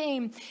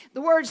 19.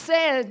 The Word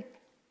said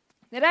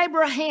that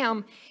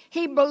Abraham,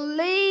 he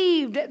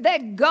believed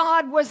that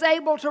God was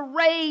able to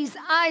raise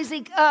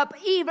Isaac up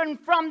even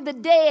from the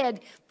dead,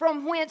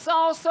 from whence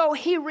also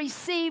he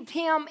received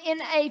him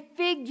in a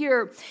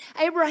figure.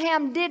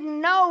 Abraham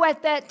didn't know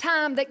at that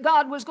time that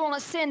God was going to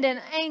send an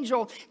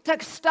angel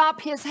to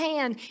stop his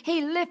hand.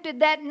 He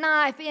lifted that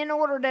knife in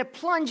order to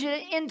plunge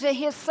it into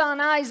his son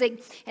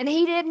Isaac. And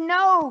he didn't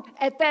know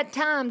at that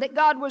time that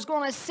God was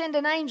going to send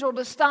an angel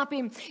to stop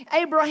him.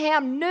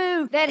 Abraham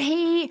knew that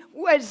he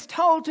was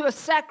told to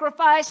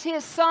sacrifice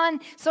his son,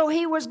 so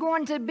he was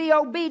going to be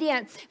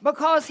obedient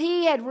because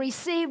he had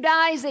received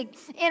Isaac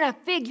in a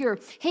figure.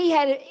 He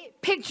had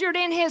pictured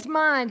in his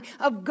mind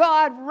of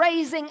God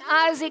raising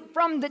Isaac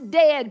from the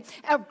dead,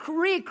 of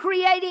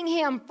recreating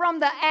him from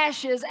the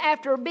ashes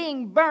after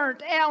being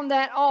burnt on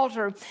that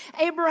altar.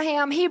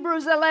 Abraham,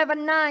 Hebrews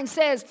 11:9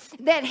 says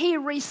that he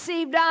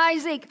received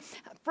Isaac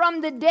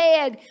from the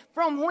dead,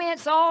 from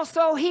whence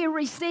also he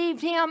received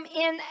him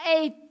in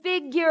a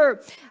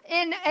figure.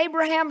 In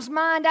Abraham's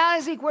mind,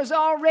 Isaac was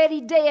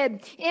already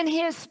dead. In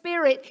his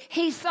spirit,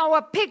 he saw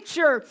a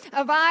picture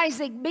of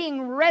Isaac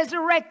being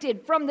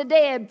resurrected from the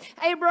dead.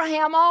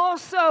 Abraham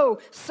also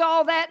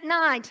saw that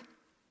night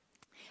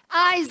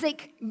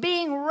Isaac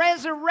being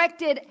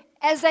resurrected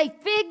as a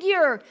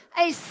figure,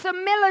 a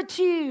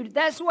similitude.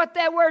 That's what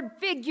that word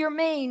figure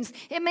means.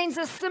 It means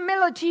a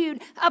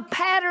similitude, a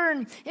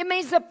pattern. It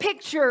means a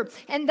picture.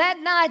 And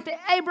that night,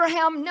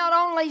 Abraham not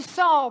only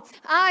saw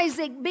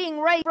Isaac being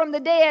raised from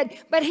the dead,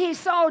 but he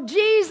saw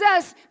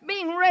Jesus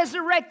being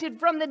resurrected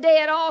from the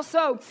dead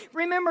also.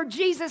 Remember,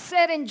 Jesus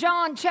said in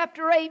John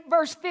chapter 8,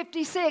 verse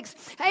 56,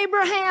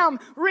 Abraham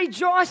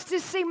rejoiced to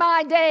see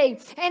my day,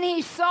 and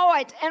he saw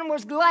it and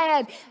was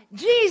glad.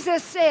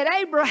 Jesus said,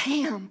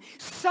 Abraham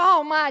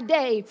saw my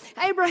day.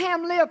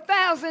 Abraham lived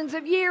thousands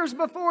of years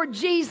before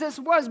Jesus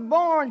was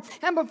born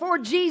and before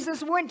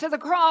Jesus went to the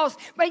cross.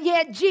 But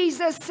yet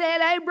Jesus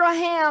said,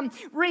 Abraham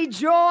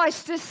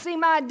rejoiced to see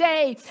my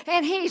day.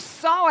 And he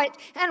saw it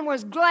and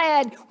was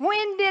glad.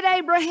 When did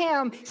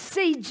Abraham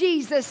see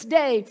Jesus'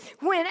 day?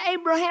 When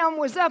Abraham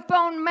was up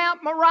on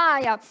Mount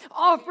Moriah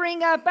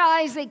offering up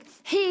Isaac,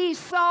 he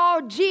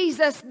saw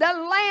Jesus, the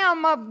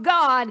Lamb of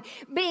God,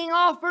 being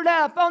offered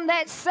up on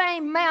that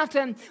same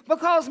mountain,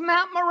 because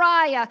Mount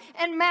Moriah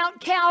and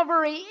Mount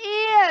Calvary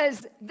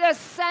is the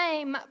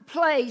same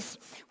place.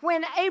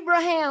 When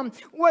Abraham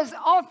was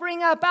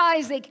offering up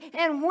Isaac,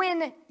 and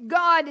when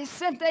God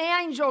sent the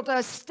angel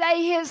to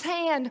stay his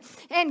hand,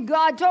 and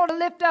God told him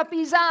to lift up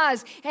his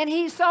eyes, and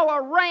he saw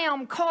a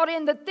ram caught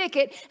in the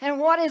thicket. And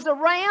what is a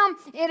ram?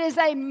 It is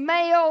a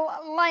male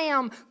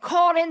lamb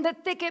caught in the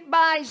thicket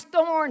by his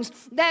thorns.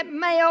 That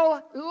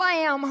male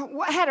lamb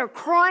had a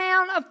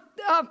crown of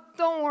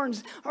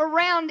thorns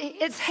around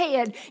its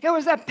head. It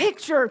was a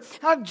picture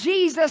of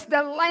Jesus,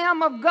 the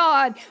Lamb of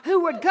God, who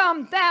would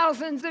come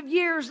thousands of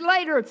years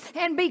later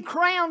and be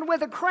crowned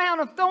with a crown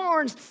of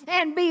thorns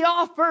and be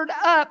offered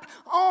up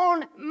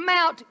on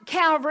Mount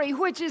Calvary,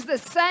 which is the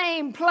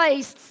same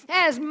place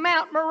as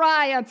Mount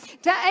Moriah.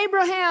 To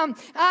Abraham,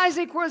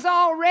 Isaac was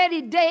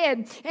already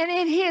dead, and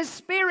in his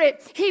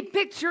spirit, he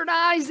pictured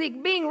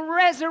Isaac being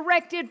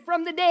resurrected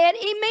from the dead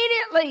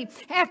immediately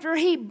after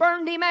he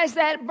burned him as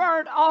that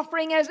burnt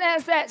offering, as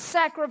that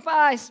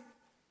sacrifice.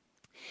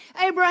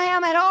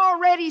 Abraham had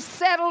already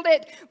settled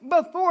it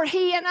before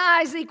he and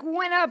Isaac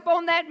went up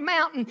on that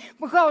mountain,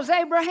 because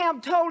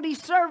Abraham told his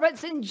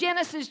servants in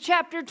Genesis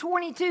chapter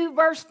 22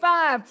 verse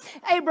 5,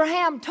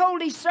 Abraham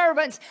told his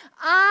servants,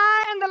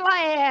 I and the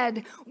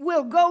lad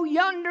will go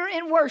yonder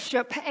and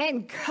worship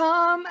and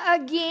come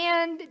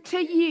again to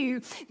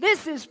you.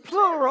 This is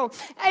plural.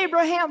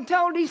 Abraham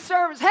told his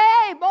servants,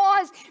 hey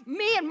boys,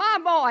 me and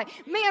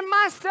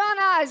my son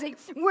Isaac,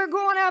 we're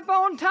going up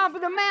on top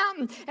of the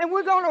mountain and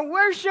we're going to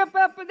worship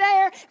up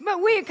there,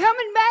 but we are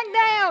coming back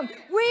down.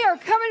 We are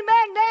coming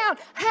back down.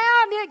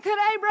 Could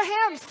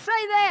Abraham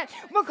say that?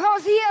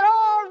 Because he had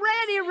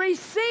already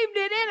received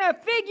it in a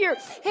figure.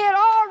 He had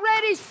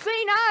already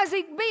seen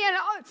Isaac being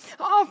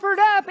offered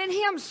up and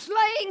him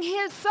slaying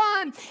his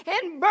son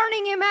and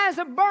burning him as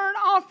a burnt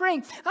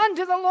offering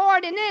unto the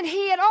Lord. And then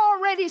he had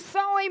already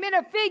saw him in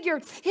a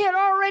figure. He had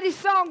already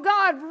saw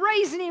God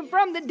raising him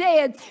from the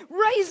dead,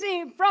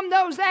 raising him from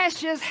those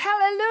ashes.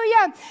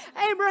 Hallelujah.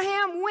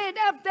 Abraham went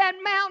up that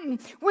mountain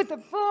with the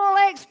full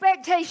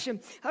expectation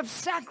of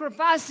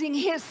sacrificing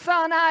his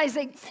son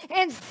Isaac.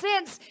 And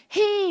since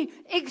he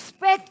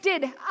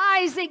expected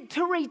Isaac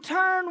to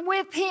return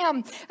with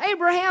him,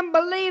 Abraham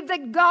believed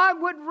that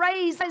God would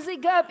raise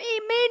Isaac up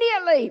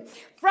immediately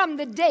from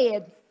the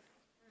dead.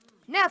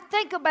 Now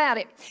think about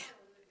it.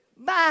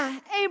 By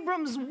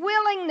Abram's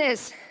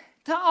willingness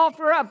to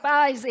offer up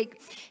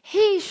Isaac,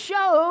 he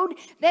showed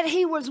that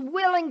he was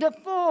willing to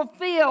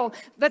fulfill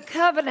the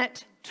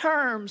covenant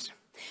terms.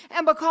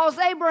 And because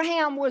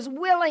Abraham was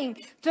willing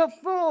to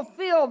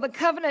fulfill the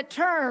covenant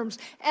terms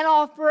and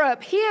offer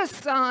up his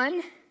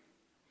son,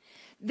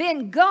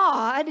 then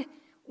God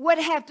would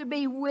have to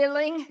be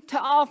willing to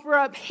offer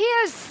up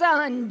his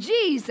son,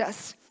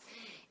 Jesus,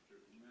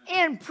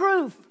 in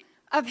proof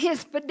of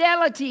his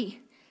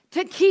fidelity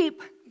to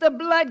keep the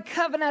blood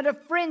covenant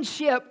of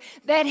friendship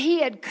that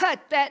he had cut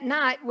that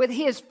night with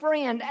his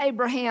friend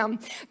Abraham.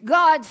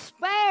 God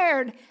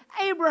spared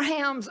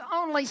Abraham's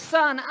only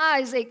son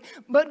Isaac,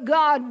 but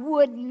God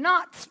would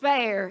not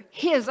spare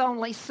his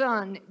only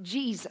son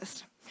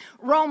Jesus.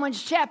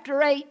 Romans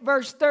chapter 8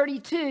 verse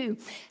 32,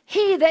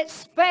 he that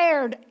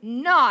spared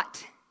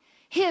not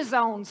his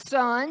own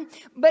son,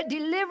 but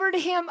delivered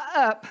him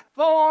up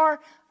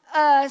for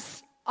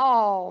us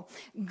all.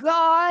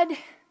 God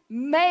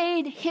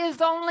made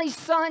his only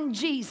son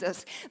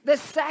Jesus the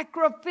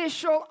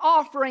sacrificial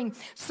offering,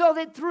 so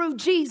that through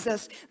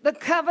Jesus the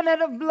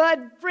covenant of blood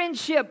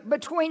friendship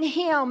between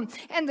him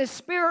and the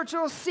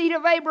spiritual seed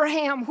of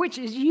Abraham, which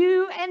is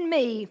you and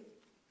me,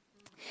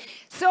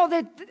 so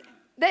that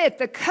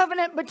the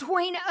covenant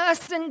between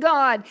us and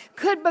God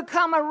could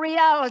become a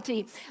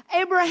reality.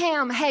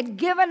 Abraham had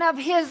given of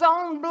his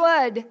own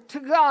blood to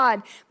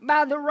God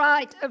by the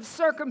rite of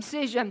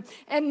circumcision.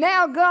 And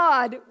now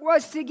God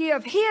was to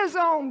give his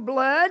own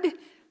blood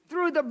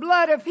through the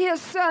blood of his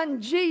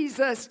son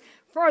Jesus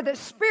for the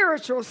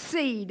spiritual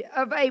seed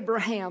of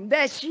Abraham.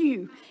 That's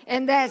you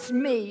and that's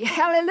me.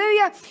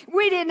 Hallelujah.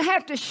 We didn't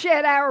have to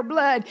shed our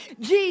blood.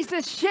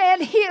 Jesus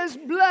shed his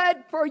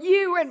blood for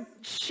you and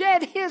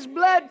shed his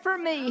blood for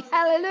me.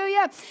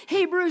 Hallelujah.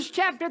 Hebrews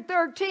chapter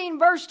 13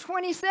 verse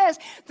 20 says,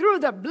 through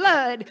the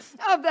blood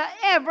of the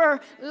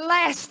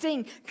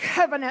everlasting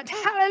covenant.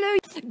 Hallelujah.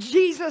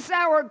 Jesus,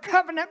 our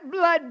covenant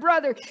blood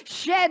brother,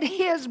 shed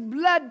his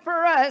blood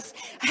for us.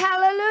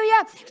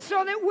 Hallelujah.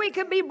 So that we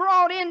could be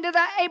brought into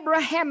the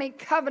Abrahamic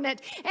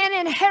covenant and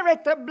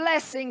inherit the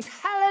blessings.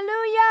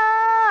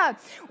 Hallelujah.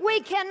 We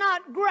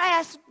cannot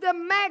grasp the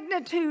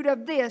magnitude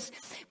of this.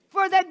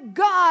 For that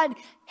God,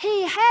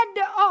 he had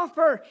to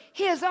offer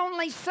his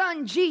only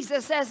son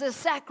Jesus as a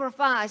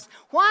sacrifice.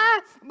 Why?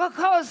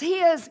 Because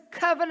his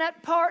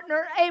covenant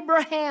partner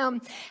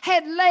Abraham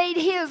had laid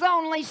his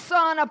only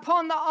son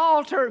upon the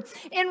altar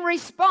in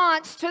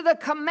response to the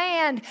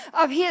command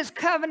of his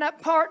covenant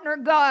partner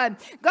God.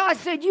 God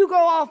said, you go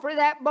offer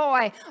that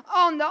boy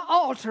on the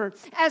altar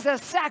as a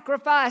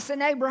sacrifice.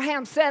 And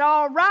Abraham said,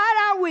 all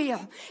right, I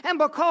will. And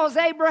because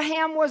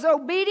Abraham was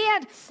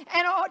obedient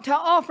and to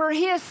offer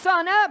his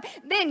son up,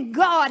 then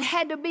God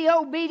had to be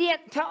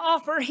obedient to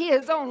offer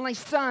his only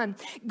son.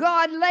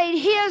 God laid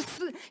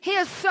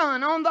his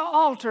son on the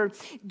altar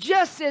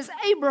just as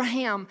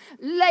Abraham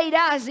laid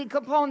Isaac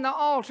upon the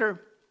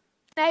altar.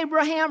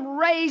 Abraham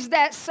raised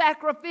that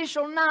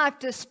sacrificial knife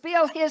to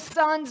spill his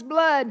son's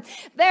blood.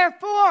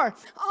 Therefore,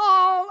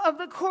 all of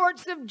the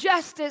courts of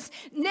justice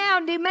now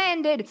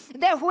demanded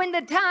that when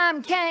the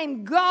time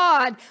came,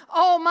 God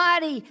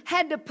Almighty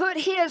had to put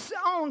his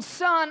own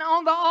son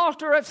on the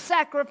altar of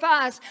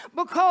sacrifice,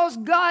 because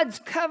God's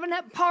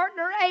covenant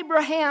partner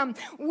Abraham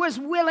was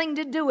willing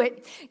to do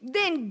it.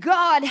 Then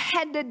God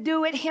had to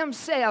do it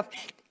himself.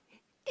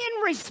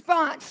 in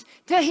response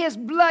to his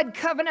blood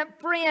covenant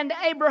friend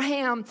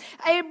Abraham.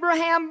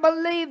 Abraham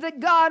believed that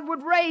God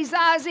would raise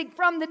Isaac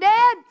from the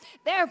dead.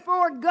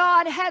 Therefore,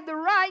 God had the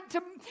right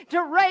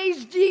to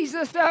raise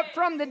Jesus up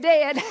from the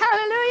dead.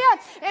 Hallelujah.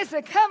 It's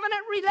a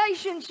covenant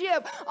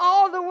relationship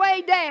all the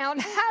way down.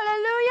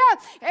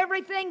 Hallelujah.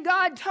 Everything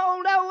God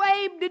told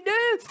Abe to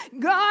do,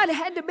 God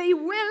had to be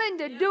willing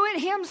to do it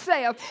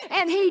himself.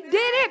 And he did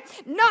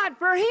it not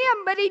for him,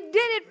 but he did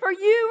it for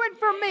you and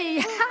for me.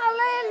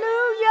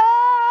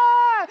 Hallelujah.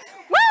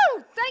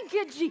 Woo! Thank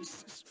you,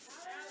 Jesus.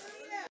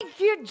 Thank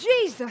you,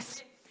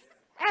 Jesus.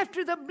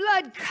 After the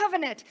blood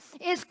covenant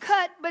is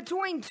cut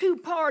between two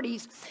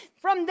parties,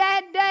 from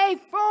that day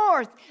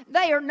forth,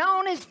 they are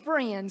known as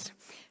friends.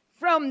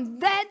 From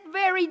that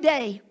very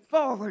day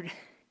forward,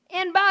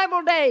 in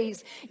Bible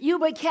days, you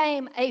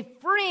became a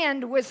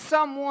friend with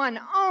someone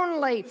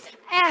only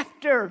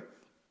after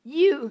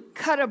you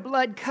cut a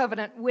blood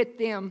covenant with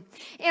them.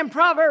 In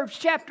Proverbs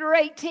chapter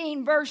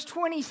 18, verse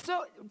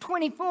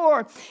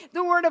 24,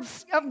 the word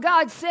of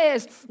God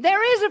says,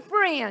 there is a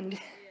friend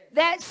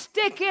that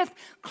sticketh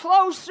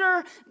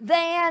closer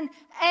than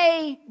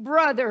a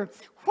brother.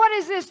 What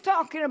is this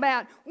talking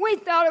about? We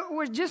thought it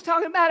was just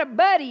talking about a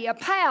buddy, a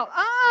pal.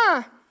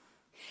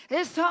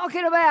 It's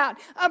talking about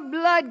a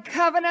blood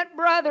covenant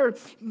brother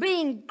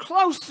being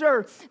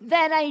closer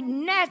than a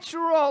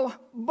natural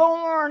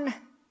born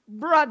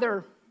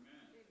brother.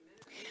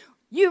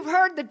 You've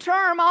heard the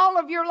term all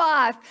of your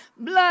life,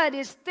 blood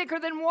is thicker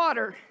than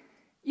water.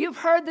 You've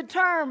heard the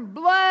term,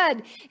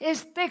 blood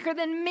is thicker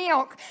than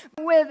milk.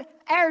 With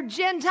our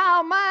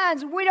Gentile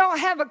minds, we don't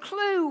have a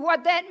clue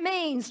what that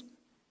means.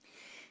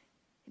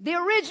 The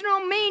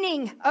original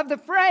meaning of the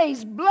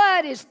phrase,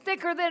 blood is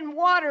thicker than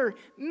water,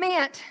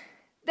 meant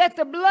that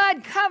the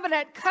blood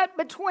covenant cut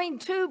between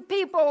two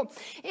people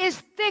is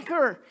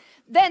thicker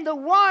than the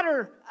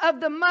water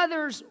of the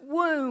mother's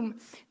womb.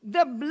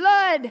 The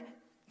blood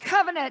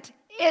covenant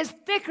is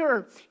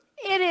thicker.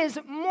 It is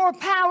more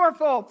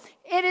powerful.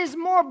 It is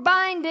more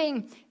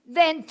binding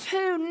than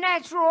two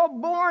natural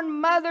born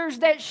mothers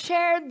that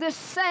shared the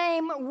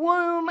same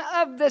womb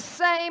of the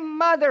same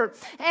mother.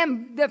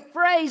 And the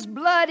phrase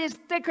blood is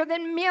thicker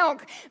than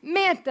milk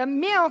meant the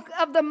milk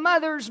of the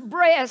mother's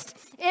breast.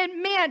 It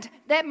meant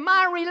that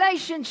my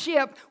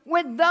relationship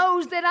with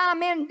those that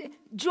I'm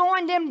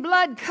joined in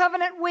blood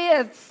covenant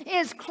with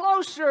is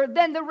closer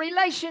than the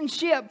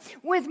relationship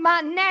with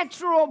my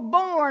natural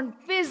born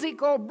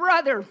physical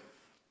brother.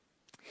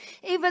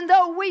 Even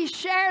though we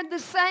shared the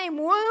same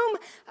womb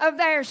of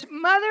their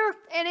mother,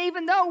 and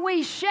even though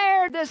we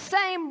shared the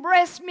same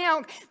breast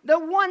milk, the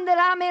one that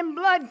I'm in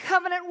blood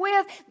covenant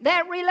with,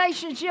 that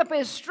relationship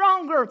is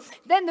stronger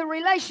than the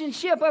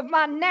relationship of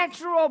my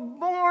natural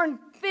born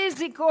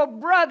physical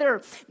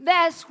brother.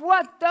 That's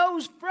what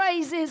those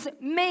phrases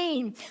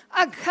mean.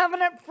 A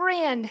covenant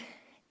friend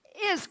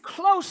is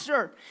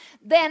closer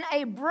than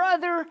a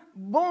brother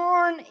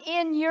born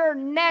in your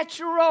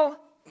natural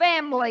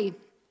family.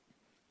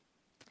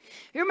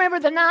 You remember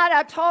the night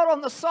I taught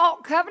on the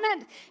salt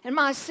covenant and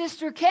my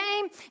sister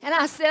came and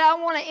I said, I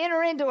want to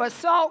enter into a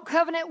salt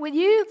covenant with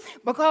you,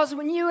 because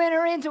when you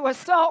enter into a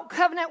salt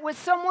covenant with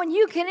someone,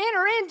 you can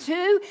enter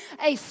into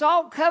a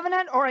salt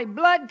covenant or a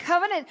blood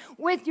covenant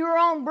with your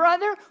own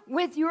brother,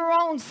 with your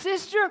own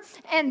sister,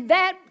 and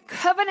that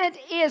covenant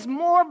is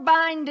more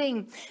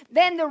binding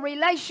than the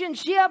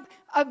relationship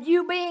of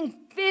you being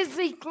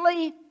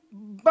physically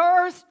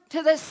birthed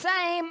to the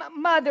same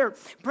mother.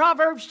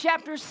 Proverbs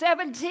chapter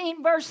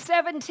 17, verse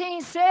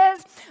 17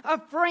 says, a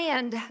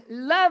friend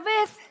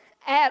loveth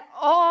at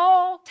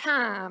all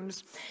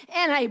times,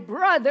 and a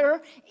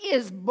brother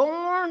is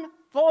born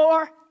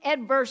for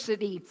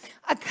adversity.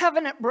 A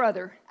covenant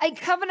brother, a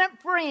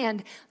covenant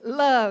friend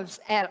loves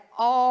at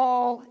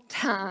all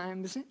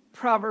times,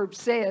 Proverbs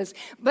says.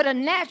 But a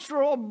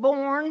natural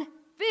born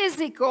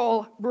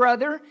physical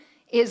brother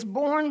is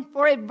born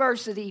for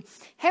adversity.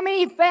 How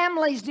many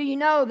families do you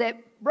know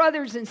that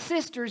brothers and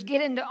sisters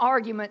get into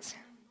arguments?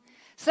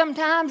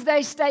 Sometimes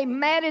they stay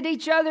mad at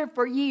each other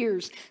for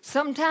years.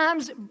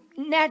 Sometimes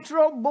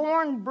natural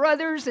born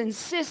brothers and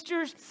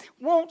sisters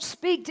won't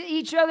speak to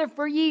each other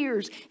for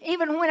years.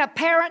 Even when a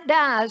parent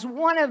dies,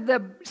 one of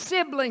the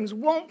siblings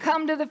won't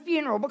come to the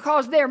funeral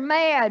because they're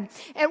mad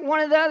at one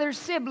of the other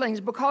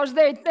siblings because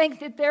they think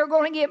that they're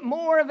going to get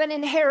more of an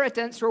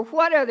inheritance or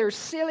what other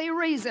silly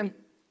reason.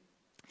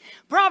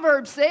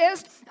 Proverbs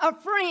says, a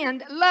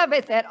friend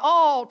loveth at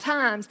all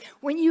times.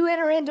 When you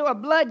enter into a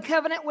blood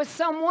covenant with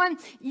someone,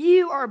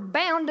 you are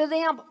bound to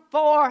them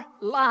for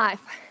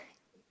life.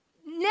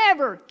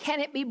 Never can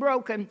it be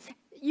broken.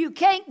 You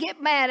can't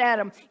get mad at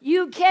them.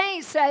 You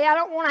can't say, I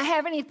don't want to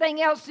have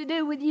anything else to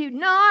do with you.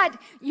 Not,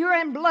 you're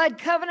in blood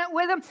covenant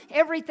with them.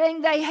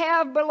 Everything they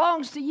have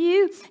belongs to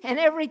you, and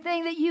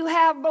everything that you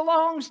have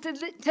belongs to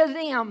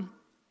them.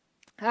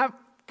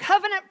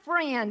 Covenant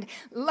friend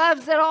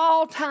loves at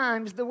all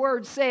times, the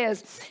word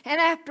says. And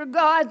after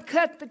God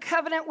cut the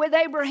covenant with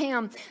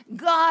Abraham,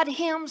 God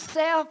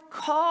himself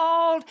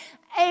called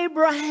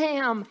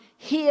Abraham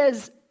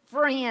his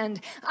friend.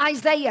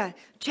 Isaiah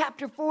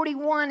chapter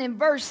 41 and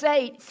verse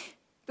 8,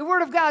 the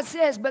Word of God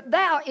says, "But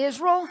thou,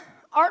 Israel,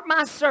 art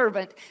my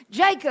servant,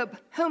 Jacob,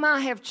 whom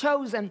I have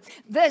chosen,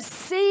 the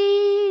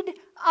seed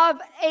of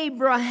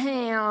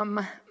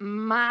Abraham,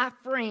 my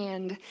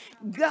friend."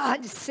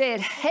 God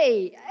said,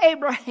 hey,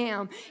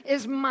 Abraham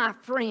is my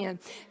friend.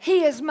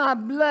 He is my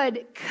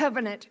blood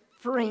covenant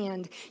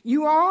friend.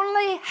 You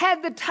only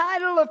had the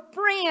title of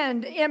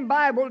friend in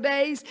Bible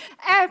days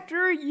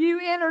after you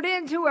entered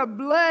into a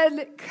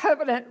blood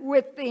covenant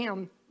with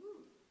them.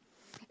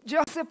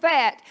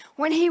 Jehoshaphat,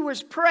 when he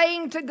was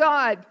praying to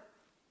God,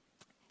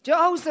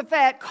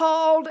 Jehoshaphat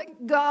called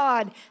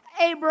God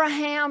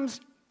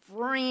Abraham's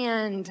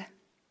friend.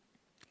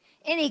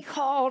 And he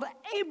called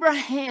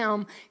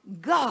Abraham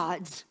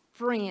God's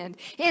friend.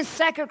 In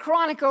 2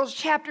 Chronicles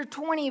chapter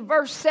 20,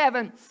 verse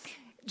 7,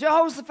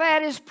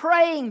 Jehoshaphat is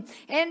praying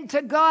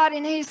to God,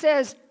 and he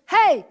says,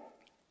 "Hey,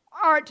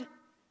 art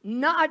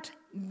not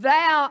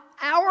thou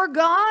our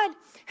God,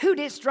 who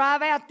didst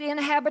drive out the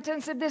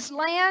inhabitants of this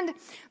land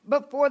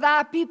before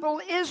thy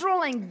people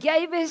Israel, and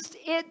gavest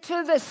it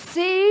to the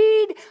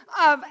seed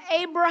of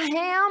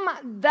Abraham,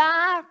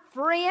 thy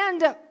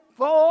friend,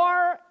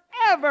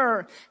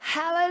 forever?"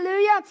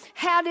 Hallelujah.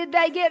 How did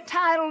they get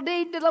title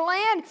deed to the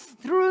land?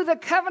 Through the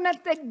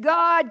covenant that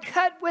God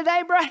cut with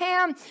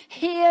Abraham,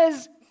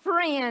 his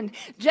friend.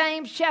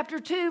 James chapter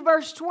 2,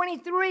 verse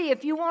 23,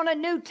 if you want a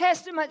New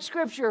Testament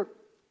scripture.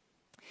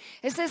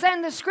 It says,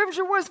 "And the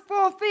scripture was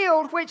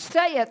fulfilled, which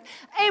saith,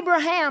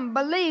 Abraham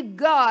believed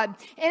God,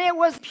 and it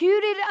was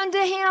imputed unto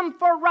him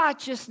for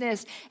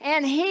righteousness.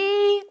 And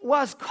he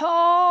was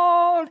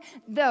called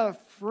the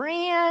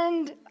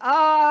friend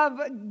of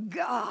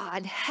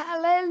God."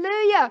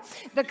 Hallelujah.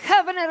 The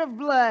covenant of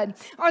blood,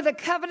 or the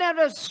covenant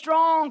of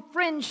strong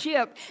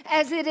friendship,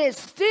 as it is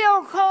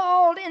still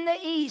called in the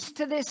East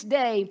to this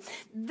day.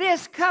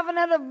 This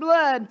covenant of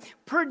blood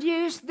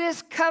produced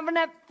this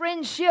covenant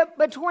friendship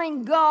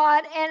between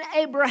God and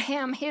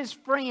Abraham, his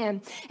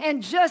friend.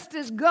 And just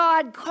as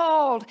God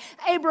called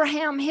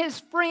Abraham his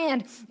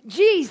friend,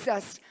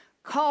 Jesus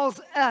calls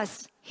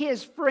us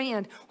his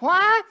friend.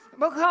 Why?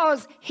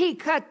 Because he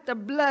cut the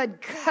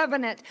blood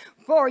covenant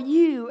for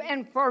you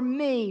and for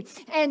me.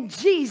 And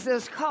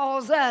Jesus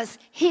calls us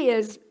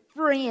his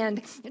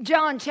friend.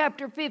 John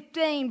chapter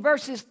 15,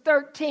 verses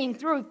 13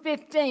 through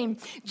 15.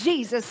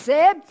 Jesus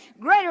said,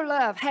 "Greater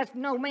love hath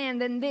no man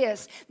than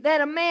this,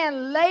 that a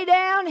man lay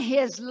down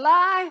his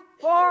life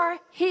for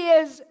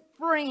his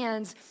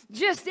friends."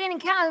 Just any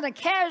kind of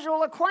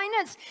casual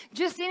acquaintance,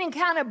 just any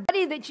kind of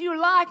buddy that you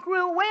like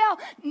real well.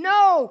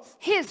 No,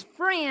 his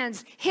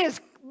friends,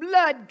 his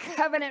blood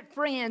covenant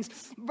friends.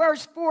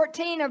 Verse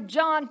 14 of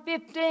John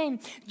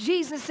 15,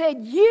 Jesus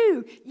said,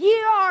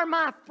 ye are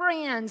my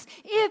friends,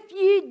 if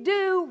ye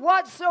do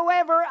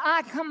whatsoever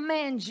I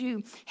command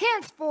you.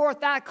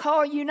 Henceforth I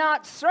call you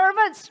not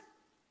servants,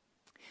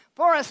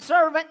 for a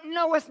servant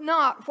knoweth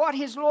not what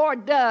his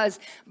Lord does,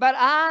 but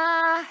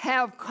I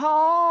have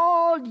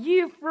called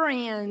you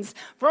friends.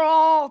 For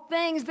all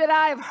things that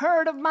I have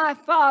heard of my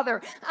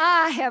Father,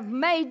 I have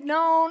made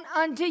known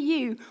unto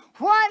you.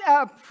 What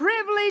a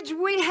privilege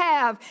we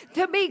have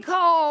to be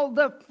called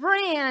the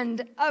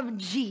friend of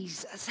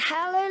Jesus.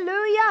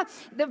 Hallelujah.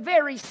 The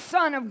very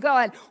Son of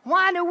God.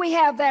 Why do we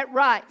have that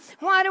right?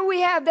 Why do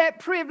we have that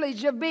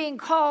privilege of being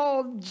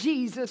called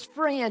Jesus'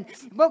 friend?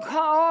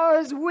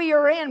 Because we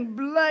are in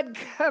blood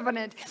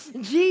covenant.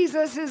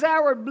 Jesus is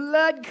our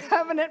blood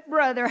covenant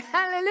brother.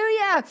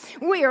 Hallelujah.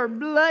 We are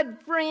blood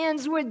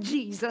friends with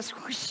Jesus.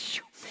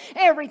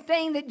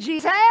 Everything that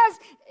Jesus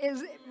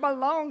has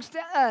belongs to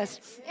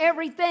us.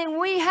 Everything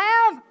we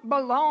have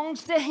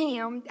belongs to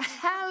him.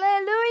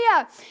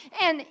 Hallelujah.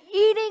 And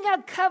eating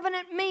a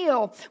covenant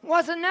meal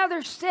was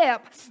another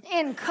step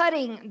in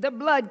cutting the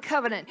blood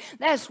covenant.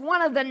 That's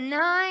one of the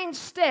 9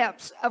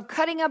 steps of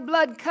cutting a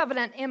blood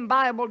covenant in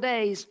Bible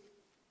days.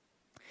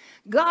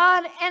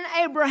 God and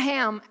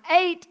Abraham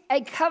ate a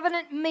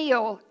covenant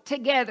meal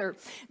together.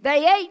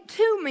 They ate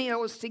 2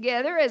 meals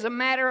together, as a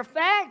matter of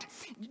fact.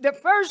 The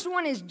first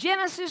one is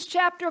Genesis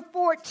chapter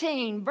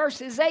 14,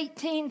 verses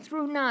 18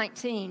 through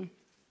 19.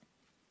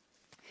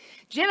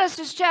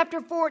 Genesis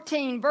chapter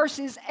 14,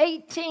 verses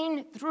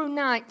 18 through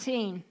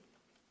 19.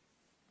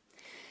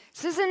 It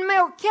says, "And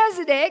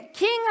Melchizedek,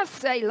 king of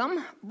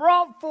Salem,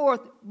 brought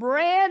forth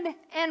bread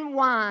and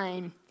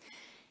wine.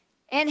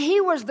 And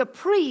he was the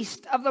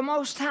priest of the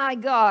Most High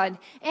God.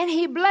 And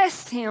he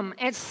blessed him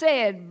and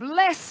said,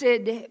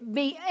 Blessed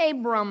be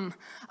Abram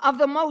of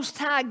the Most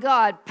High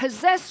God,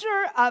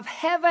 possessor of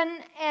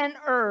heaven and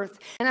earth."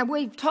 And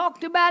we've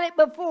talked about it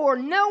before.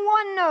 No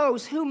one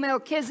knows who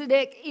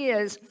Melchizedek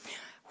is,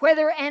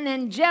 whether an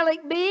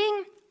angelic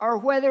being or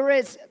whether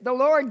it's the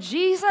Lord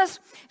Jesus.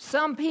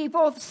 Some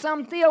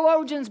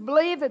theologians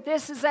believe that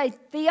this is a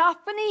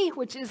theophany,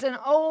 which is an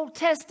Old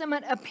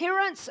Testament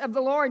appearance of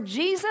the Lord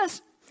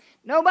Jesus.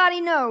 Nobody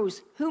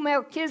knows who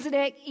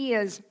Melchizedek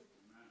is.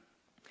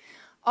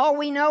 All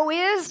we know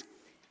is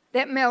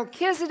that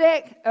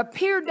Melchizedek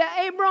appeared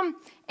to Abram,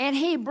 and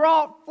he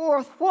brought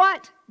forth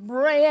what?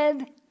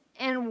 Bread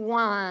and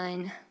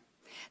wine.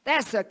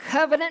 That's a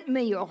covenant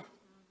meal.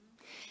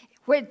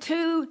 When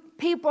two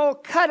people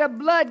cut a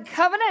blood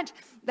covenant,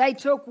 they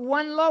took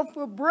one loaf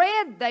of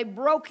bread, they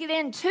broke it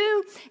in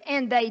two,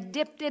 and they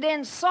dipped it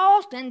in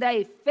salt, and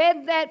they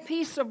fed that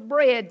piece of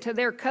bread to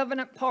their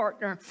covenant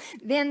partner.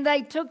 Then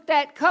they took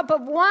that cup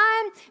of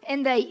wine,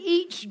 and they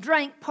each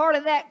drank part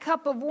of that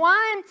cup of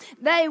wine.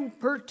 They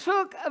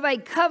partook of a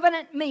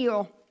covenant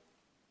meal.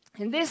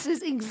 And this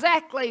is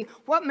exactly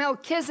what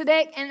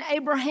Melchizedek and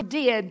Abraham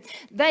did.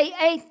 They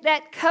ate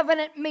that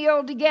covenant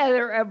meal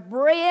together of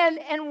bread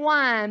and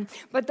wine.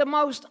 But the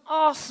most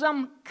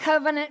awesome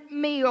covenant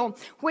meal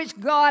which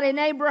God and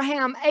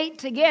Abraham ate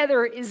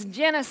together is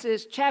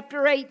Genesis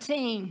chapter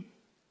 18.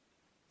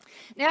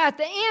 Now at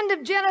the end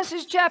of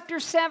Genesis chapter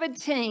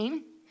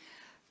 17,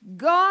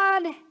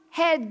 God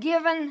had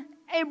given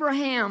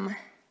Abraham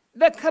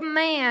the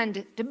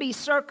command to be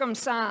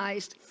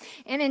circumcised.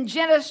 And in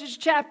Genesis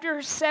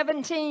chapter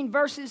 17,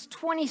 verses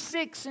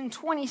 26 and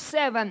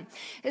 27,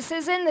 it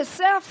says, "In the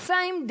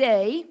selfsame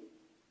day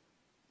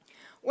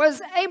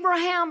was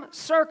Abraham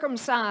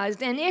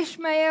circumcised, and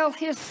Ishmael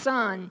his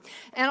son,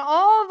 and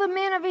all the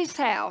men of his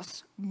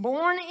house,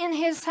 born in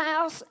his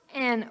house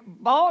and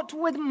bought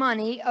with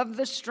money of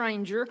the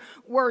stranger,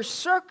 were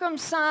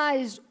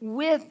circumcised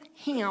with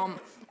him."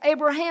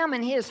 Abraham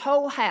and his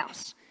whole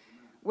house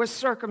was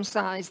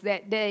circumcised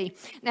that day.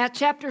 Now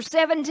chapter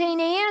 17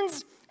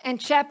 ends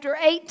and chapter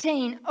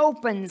 18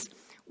 opens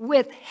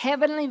with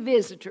heavenly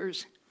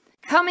visitors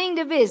coming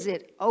to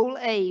visit old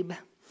Abe.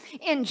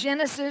 In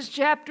Genesis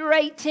chapter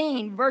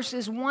 18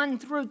 verses 1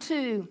 through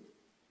 2,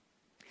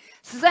 it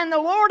says, "And the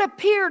Lord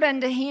appeared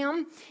unto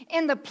him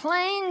in the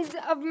plains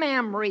of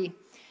Mamre,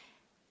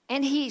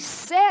 and he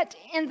sat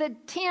in the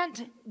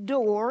tent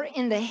door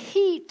in the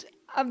heat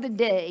of the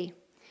day.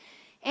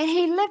 And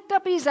he lifted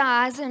up his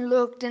eyes and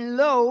looked, and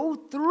lo,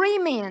 3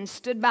 men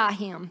stood by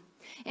him.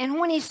 And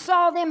when he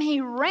saw them,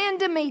 he ran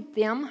to meet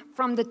them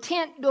from the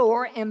tent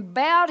door and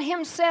bowed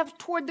himself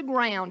toward the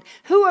ground."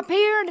 Who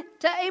appeared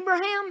to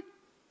Abraham?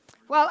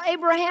 While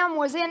Abraham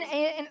was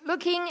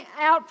looking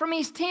out from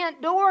his tent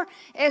door,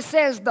 it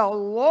says the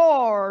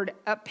Lord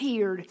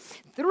appeared.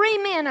 3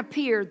 men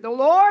appeared, the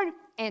Lord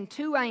and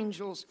 2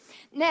 angels.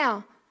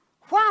 Now,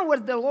 why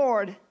would the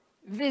Lord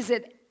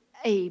visit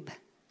Abe?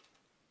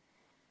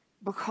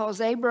 Because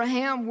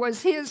Abraham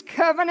was his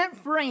covenant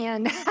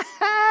friend.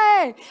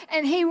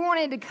 And he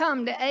wanted to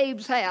come to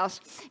Abe's house.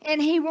 And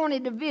he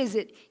wanted to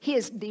visit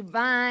his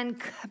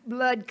divine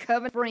blood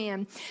covenant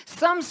friend.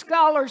 Some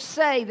scholars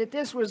say that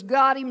this was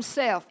God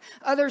himself.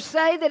 Others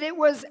say that it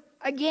was,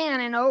 again,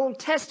 an Old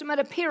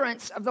Testament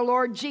appearance of the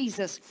Lord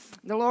Jesus.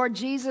 The Lord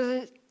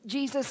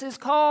Jesus is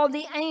called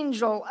the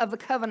angel of the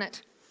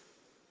covenant.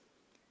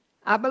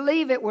 I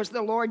believe it was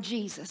the Lord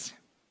Jesus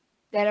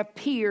that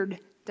appeared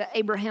to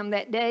Abraham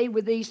that day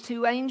with these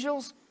 2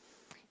 angels.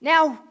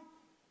 Now,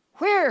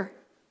 where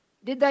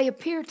did they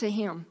appear to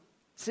him?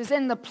 It says,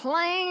 in the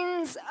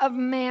plains of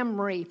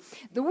Mamre.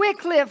 The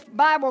Wycliffe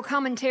Bible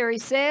commentary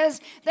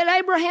says that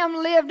Abraham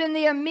lived in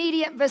the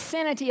immediate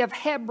vicinity of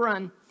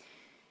Hebron.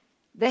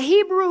 The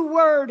Hebrew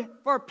word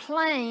for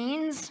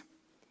plains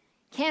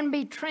can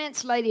be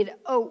translated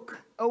oak,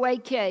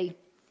 O-A-K.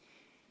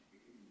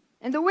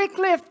 And the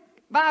Wycliffe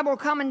Bible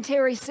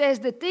commentary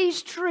says that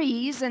these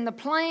trees in the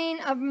plain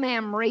of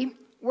Mamre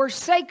were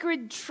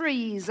sacred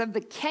trees of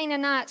the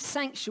Canaanite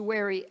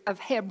sanctuary of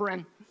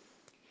Hebron.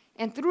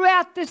 And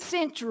throughout the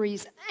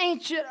centuries,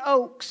 ancient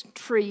oak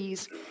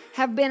trees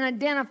have been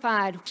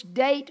identified which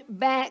date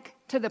back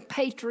to the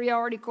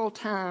patriarchal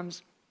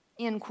times,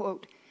 end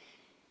quote.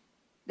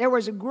 There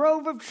was a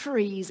grove of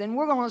trees, and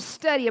we're going to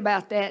study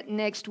about that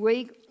next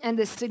week, and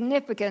the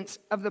significance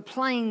of the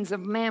plains of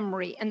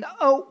Mamre and the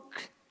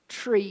oak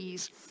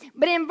trees.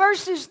 But in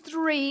verses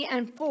 3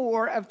 and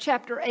 4 of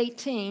chapter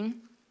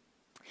 18,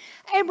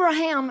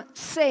 Abraham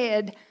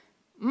said,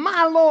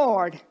 "My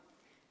Lord."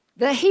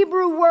 The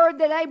Hebrew word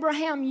that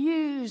Abraham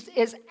used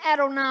is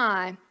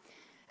Adonai.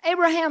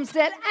 Abraham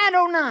said,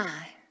 "Adonai."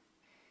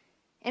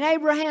 And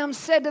Abraham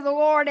said to the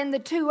Lord and the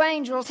 2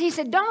 angels, he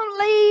said, "Don't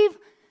leave,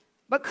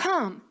 but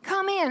come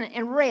in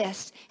and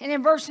rest." And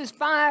in verses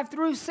 5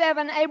 through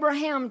 7,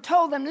 Abraham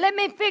told them, "Let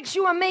me fix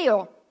you a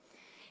meal."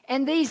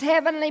 And these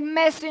heavenly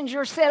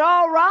messengers said,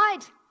 "All right,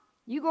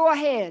 you go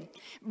ahead."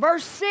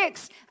 Verse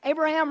 6,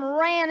 Abraham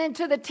ran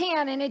into the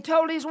tent and he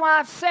told his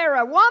wife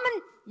Sarah,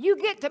 "Woman, you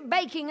get to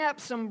baking up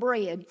some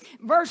bread."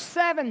 Verse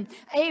 7,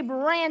 Abe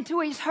ran to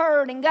his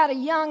herd and got a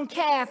young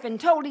calf and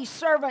told his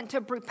servant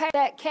to prepare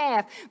that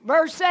calf.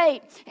 Verse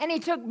 8, and he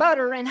took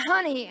butter and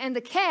honey and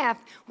the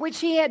calf which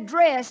he had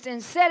dressed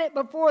and set it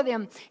before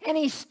them. And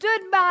he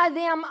stood by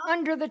them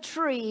under the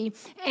tree,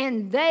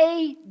 and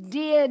they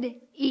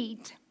did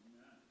eat.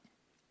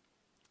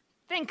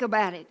 Think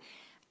about it.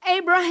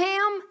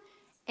 Abraham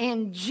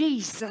and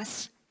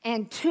Jesus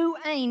and 2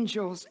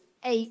 angels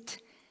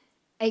ate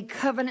a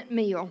covenant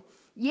meal.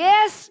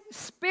 Yes,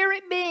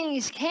 spirit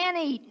beings can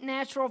eat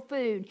natural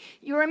food.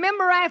 You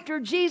remember after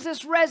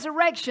Jesus'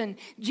 resurrection,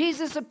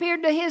 Jesus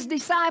appeared to his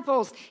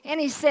disciples and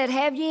he said,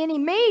 "Have ye any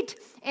meat?"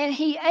 And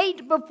he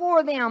ate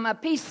before them a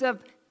piece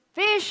of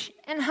fish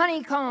and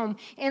honeycomb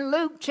in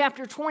Luke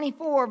chapter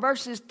 24,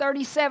 verses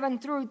 37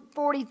 through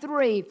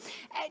 43.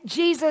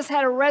 Jesus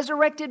had a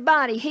resurrected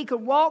body. He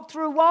could walk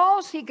through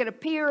walls. He could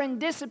appear and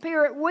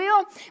disappear at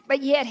will,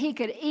 but yet he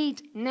could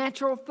eat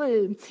natural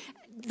food.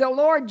 The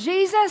Lord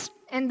Jesus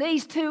and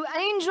these two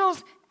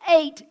angels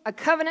ate a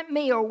covenant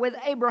meal with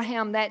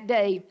Abraham that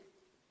day.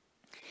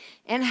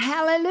 And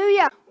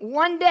hallelujah,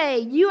 one day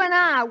you and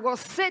I will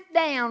sit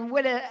down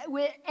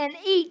and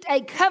eat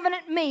a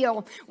covenant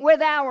meal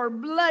with our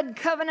blood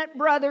covenant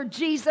brother,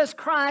 Jesus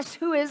Christ,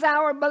 who is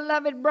our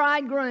beloved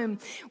bridegroom.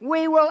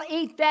 We will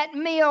eat that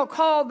meal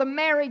called the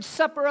marriage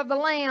supper of the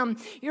Lamb.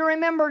 You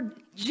remember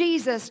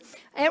Jesus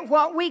at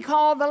what we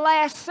call the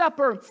Last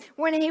Supper,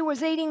 when he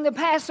was eating the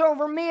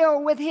Passover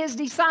meal with his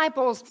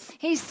disciples.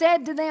 He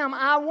said to them,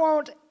 "I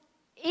won't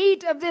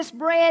eat of this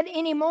bread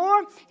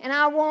anymore, and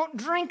I won't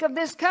drink of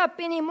this cup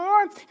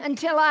anymore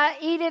until I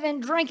eat it and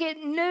drink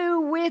it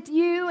new with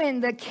you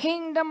in the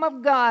kingdom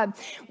of God."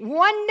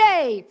 One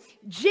day,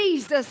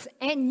 Jesus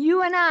and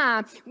you and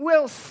I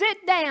will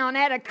sit down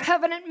at a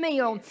covenant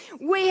meal.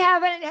 We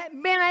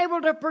haven't been able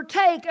to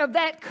partake of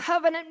that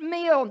covenant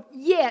meal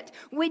yet.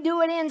 We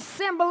do it in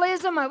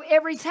symbolism of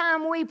every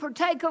time we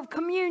partake of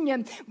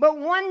communion. But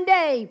one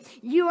day,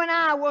 you and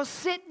I will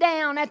sit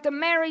down at the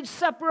marriage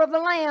supper of the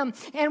Lamb,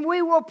 and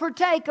we will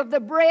partake of the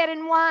bread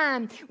and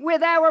wine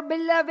with our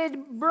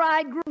beloved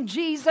bridegroom,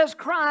 Jesus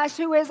Christ,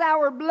 who is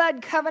our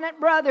blood covenant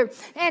brother.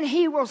 And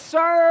he will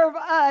serve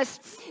us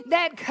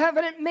that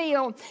covenant meal.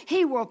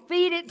 He will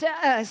feed it to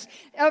us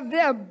of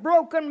the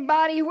broken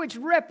body, which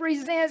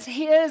represents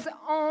his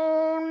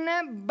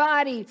own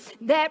body.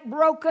 That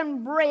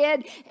broken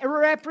bread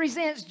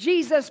represents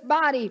Jesus'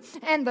 body,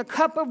 and the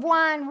cup of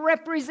wine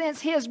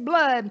represents his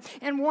blood.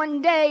 And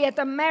one day at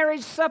the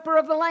marriage supper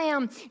of the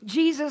Lamb,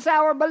 Jesus,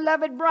 our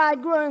beloved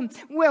bridegroom,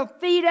 will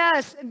feed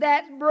us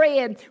that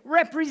bread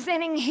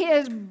representing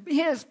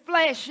his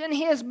flesh and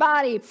his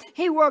body.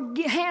 He will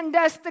hand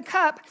us the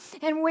cup,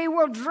 and we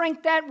will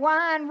drink that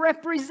wine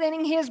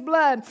representing his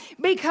blood,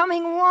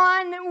 becoming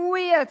one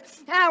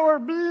with our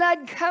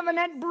blood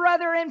covenant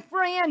brother and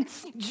friend,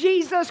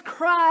 Jesus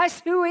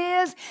Christ, who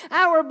is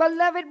our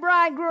beloved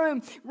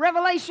bridegroom.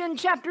 Revelation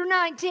chapter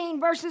 19,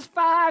 verses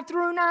 5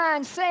 through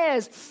 9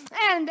 says,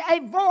 "And a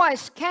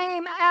voice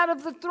came out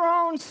of the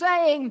throne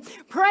saying,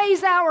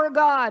 Praise our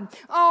God,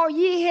 all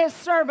ye his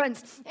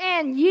servants,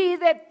 and ye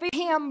that fear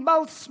him,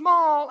 both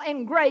small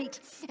and great.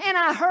 And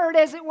I heard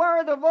as it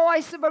were the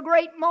voice of a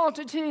great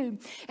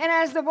multitude, and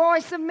as the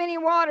voice of many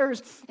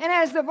waters, and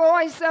as the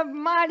voice of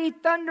mighty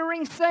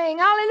thundering, saying,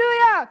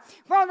 Hallelujah!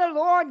 For the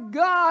Lord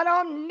God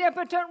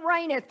omnipotent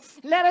reigneth.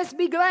 Let us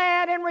be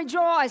glad and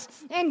rejoice,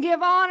 and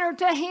give honor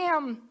to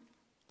him.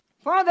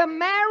 For the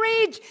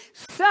marriage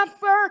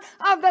supper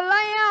of the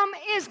Lamb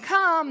is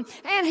come,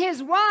 and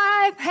his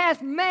wife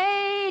hath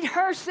made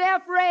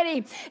herself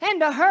ready. And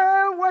to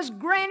her was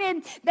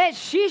granted that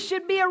she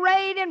should be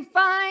arrayed in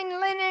fine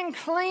linen,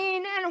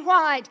 clean and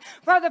white.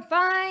 For the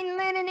fine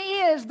linen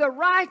is the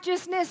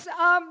righteousness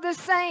of the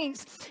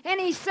saints. And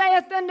he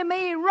saith unto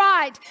me,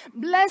 Write,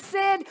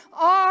 Blessed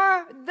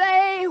are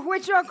they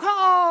which are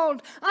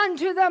called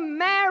unto the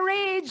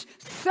marriage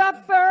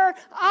supper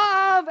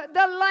of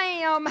the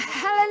Lamb.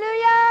 Hallelujah.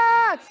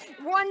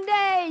 One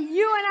day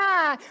you and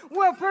I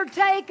will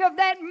partake of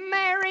that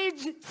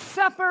marriage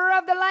supper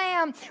of the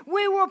Lamb.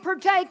 We will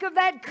partake of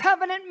that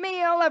covenant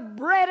meal of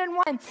bread and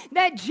wine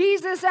that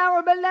Jesus,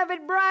 our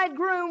beloved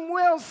bridegroom,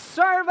 will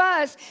serve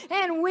us,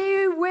 and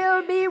we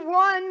will be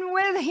one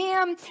with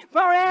him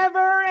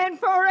forever and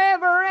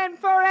forever and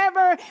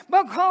forever,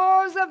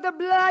 because of the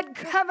blood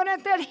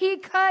covenant that he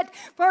cut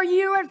for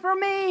you and for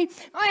me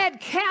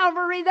at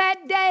Calvary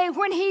that day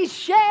when he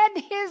shed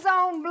his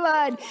own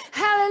blood.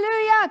 Hallelujah.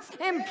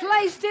 And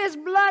placed his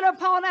blood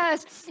upon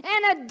us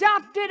and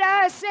adopted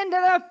us into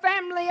the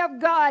family of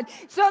God,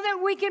 so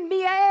that we can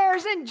be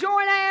heirs and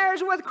joint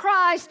heirs with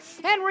Christ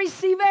and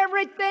receive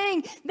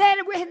everything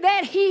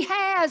that he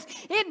has.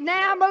 It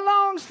now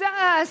belongs to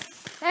us.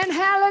 And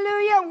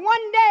hallelujah,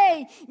 one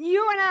day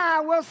you and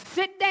I will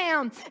sit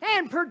down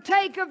and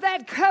partake of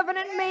that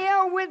covenant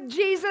meal with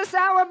Jesus,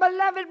 our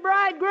beloved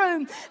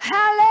bridegroom.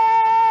 Hallelujah!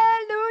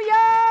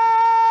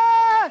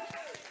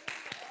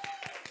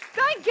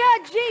 Thank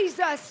you,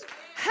 Jesus.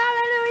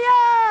 Hallelujah.